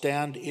shall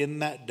stand in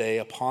that day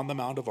upon the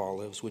Mount of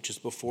Olives, which is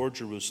before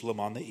Jerusalem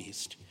on the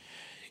east.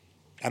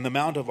 And the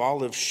Mount of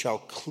Olives shall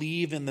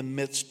cleave in the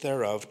midst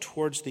thereof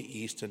towards the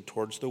east and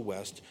towards the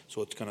west.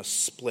 So it's going to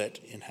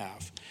split in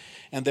half.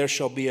 And there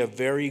shall be a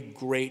very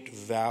great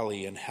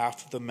valley, and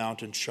half of the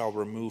mountain shall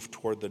remove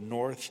toward the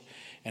north,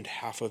 and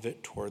half of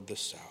it toward the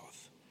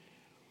south.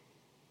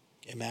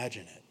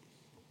 Imagine it.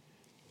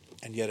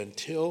 And yet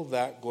until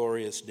that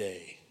glorious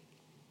day,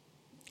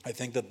 I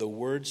think that the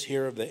words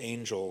here of the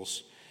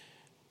angels,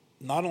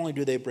 not only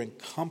do they bring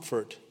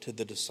comfort to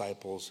the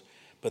disciples,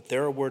 but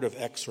they're a word of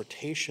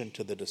exhortation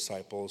to the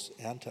disciples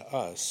and to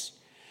us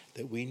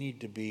that we need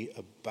to be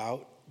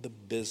about the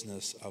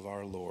business of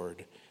our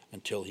Lord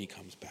until he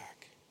comes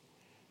back.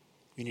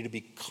 We need to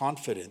be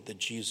confident that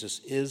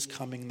Jesus is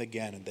coming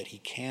again and that he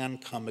can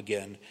come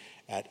again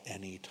at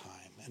any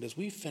time. And as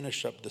we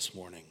finish up this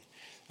morning,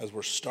 as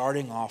we're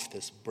starting off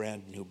this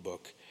brand new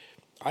book,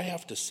 I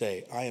have to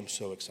say I am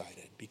so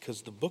excited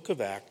because the book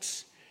of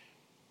Acts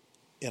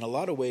in a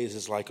lot of ways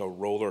is like a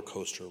roller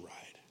coaster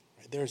ride.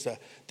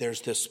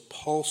 There's this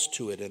pulse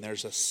to it, and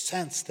there's a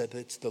sense that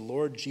it's the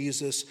Lord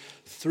Jesus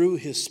through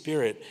his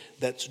Spirit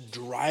that's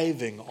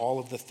driving all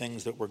of the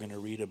things that we're going to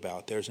read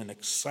about. There's an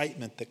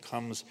excitement that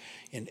comes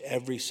in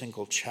every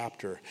single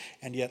chapter.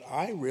 And yet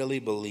I really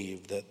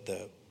believe that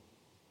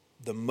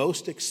the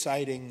most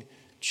exciting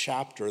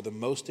chapter, the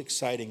most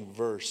exciting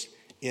verse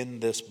in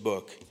this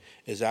book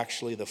is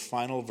actually the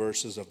final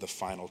verses of the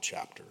final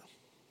chapter.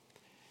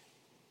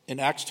 In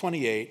Acts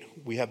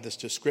 28, we have this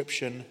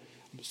description.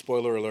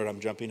 Spoiler alert, I'm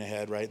jumping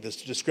ahead, right?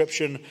 This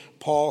description,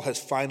 Paul has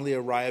finally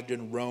arrived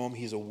in Rome.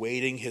 He's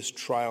awaiting his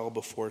trial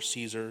before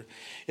Caesar.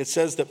 It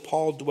says that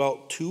Paul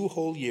dwelt 2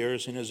 whole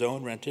years in his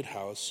own rented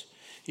house.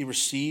 He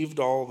received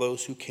all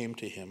those who came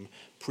to him,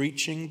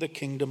 preaching the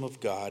kingdom of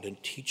God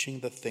and teaching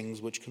the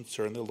things which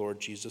concern the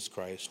Lord Jesus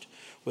Christ,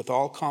 with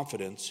all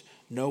confidence,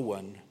 no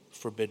one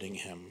forbidding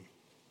him.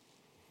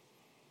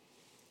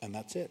 And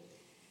that's it.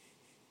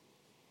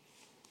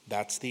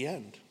 That's the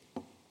end.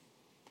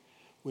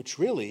 Which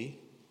really,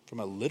 from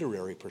a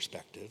literary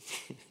perspective,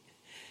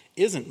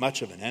 isn't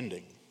much of an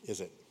ending, is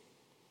it?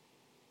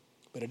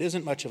 But it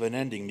isn't much of an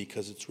ending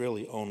because it's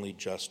really only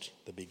just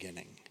the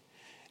beginning.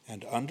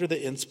 And under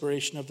the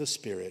inspiration of the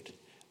Spirit,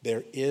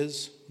 there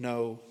is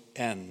no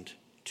end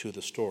to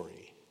the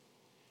story.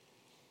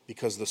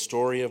 Because the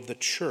story of the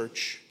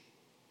church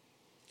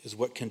is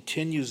what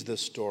continues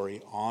this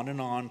story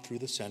on through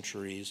the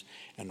centuries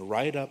and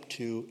right up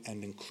to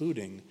and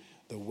including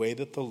the way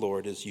that the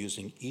Lord is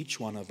using each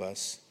one of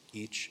us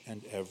each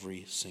and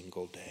every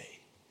single day.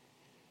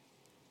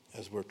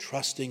 As we're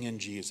trusting in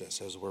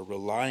Jesus, as we're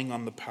relying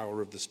on the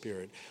power of the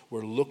Spirit,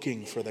 we're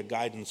looking for the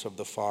guidance of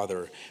the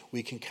Father,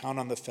 we can count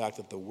on the fact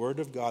that the Word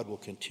of God will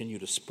continue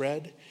to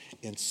spread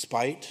in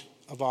spite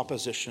of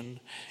opposition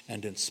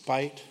and in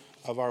spite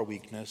of our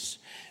weakness.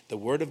 The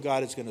Word of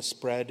God is going to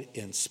spread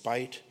in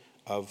spite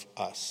of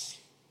us.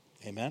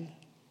 Amen?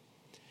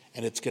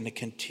 And it's going to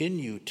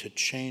continue to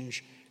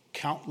change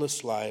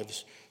countless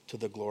lives to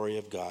the glory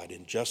of God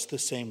in just the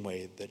same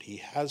way that he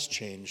has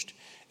changed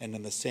and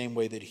in the same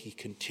way that he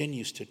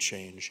continues to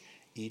change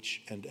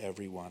each and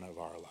every one of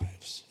our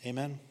lives.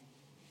 Amen?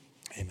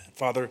 Amen.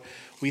 Father,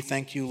 we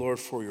thank you, Lord,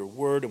 for your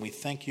word, and we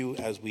thank you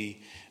as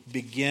we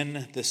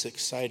begin this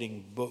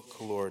exciting book,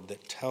 Lord,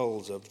 that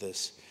tells of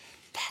this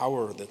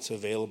power that's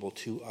available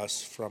to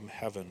us from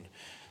heaven.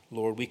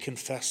 Lord, we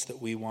confess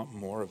that we want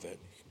more of it.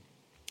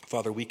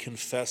 Father, we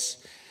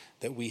confess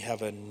that we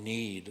have a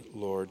need,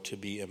 Lord, to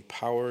be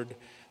empowered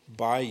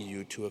by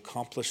you to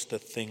accomplish the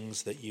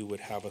things that you would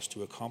have us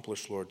to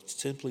accomplish, Lord.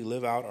 Simply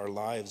live out our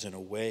lives in a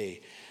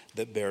way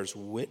that bears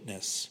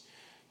witness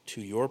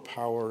to your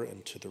power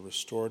and to the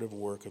restorative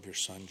work of your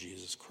Son,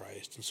 Jesus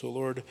Christ. And so,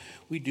 Lord,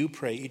 we do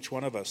pray, each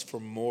one of us, for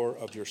more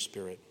of your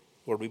Spirit.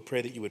 Lord, we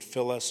pray that you would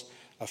fill us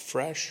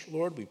afresh,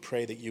 Lord. We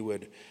pray that you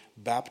would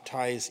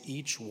baptize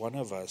each one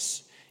of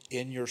us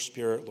in your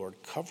Spirit, Lord.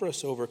 Cover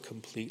us over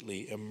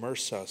completely.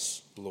 Immerse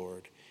us,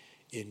 Lord,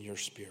 in your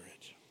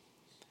Spirit.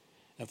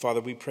 And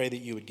Father, we pray that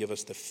you would give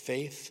us the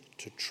faith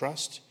to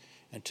trust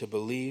and to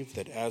believe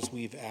that as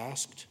we've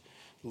asked,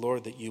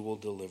 Lord, that you will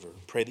deliver.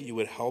 Pray that you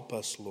would help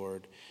us,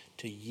 Lord,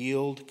 to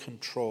yield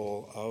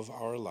control of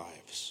our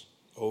lives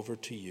over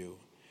to you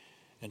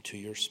and to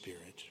your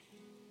Spirit.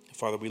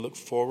 Father, we look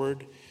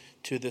forward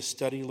to this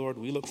study, Lord.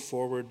 We look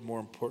forward, more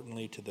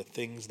importantly, to the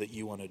things that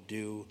you want to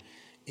do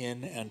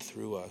in and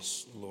through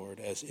us, Lord,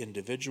 as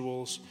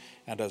individuals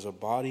and as a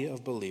body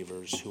of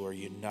believers who are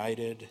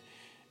united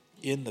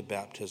in the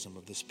baptism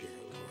of the Spirit,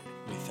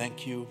 Lord. We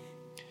thank you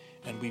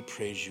and we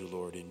praise you,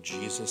 Lord, in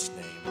Jesus'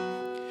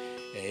 name.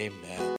 Amen.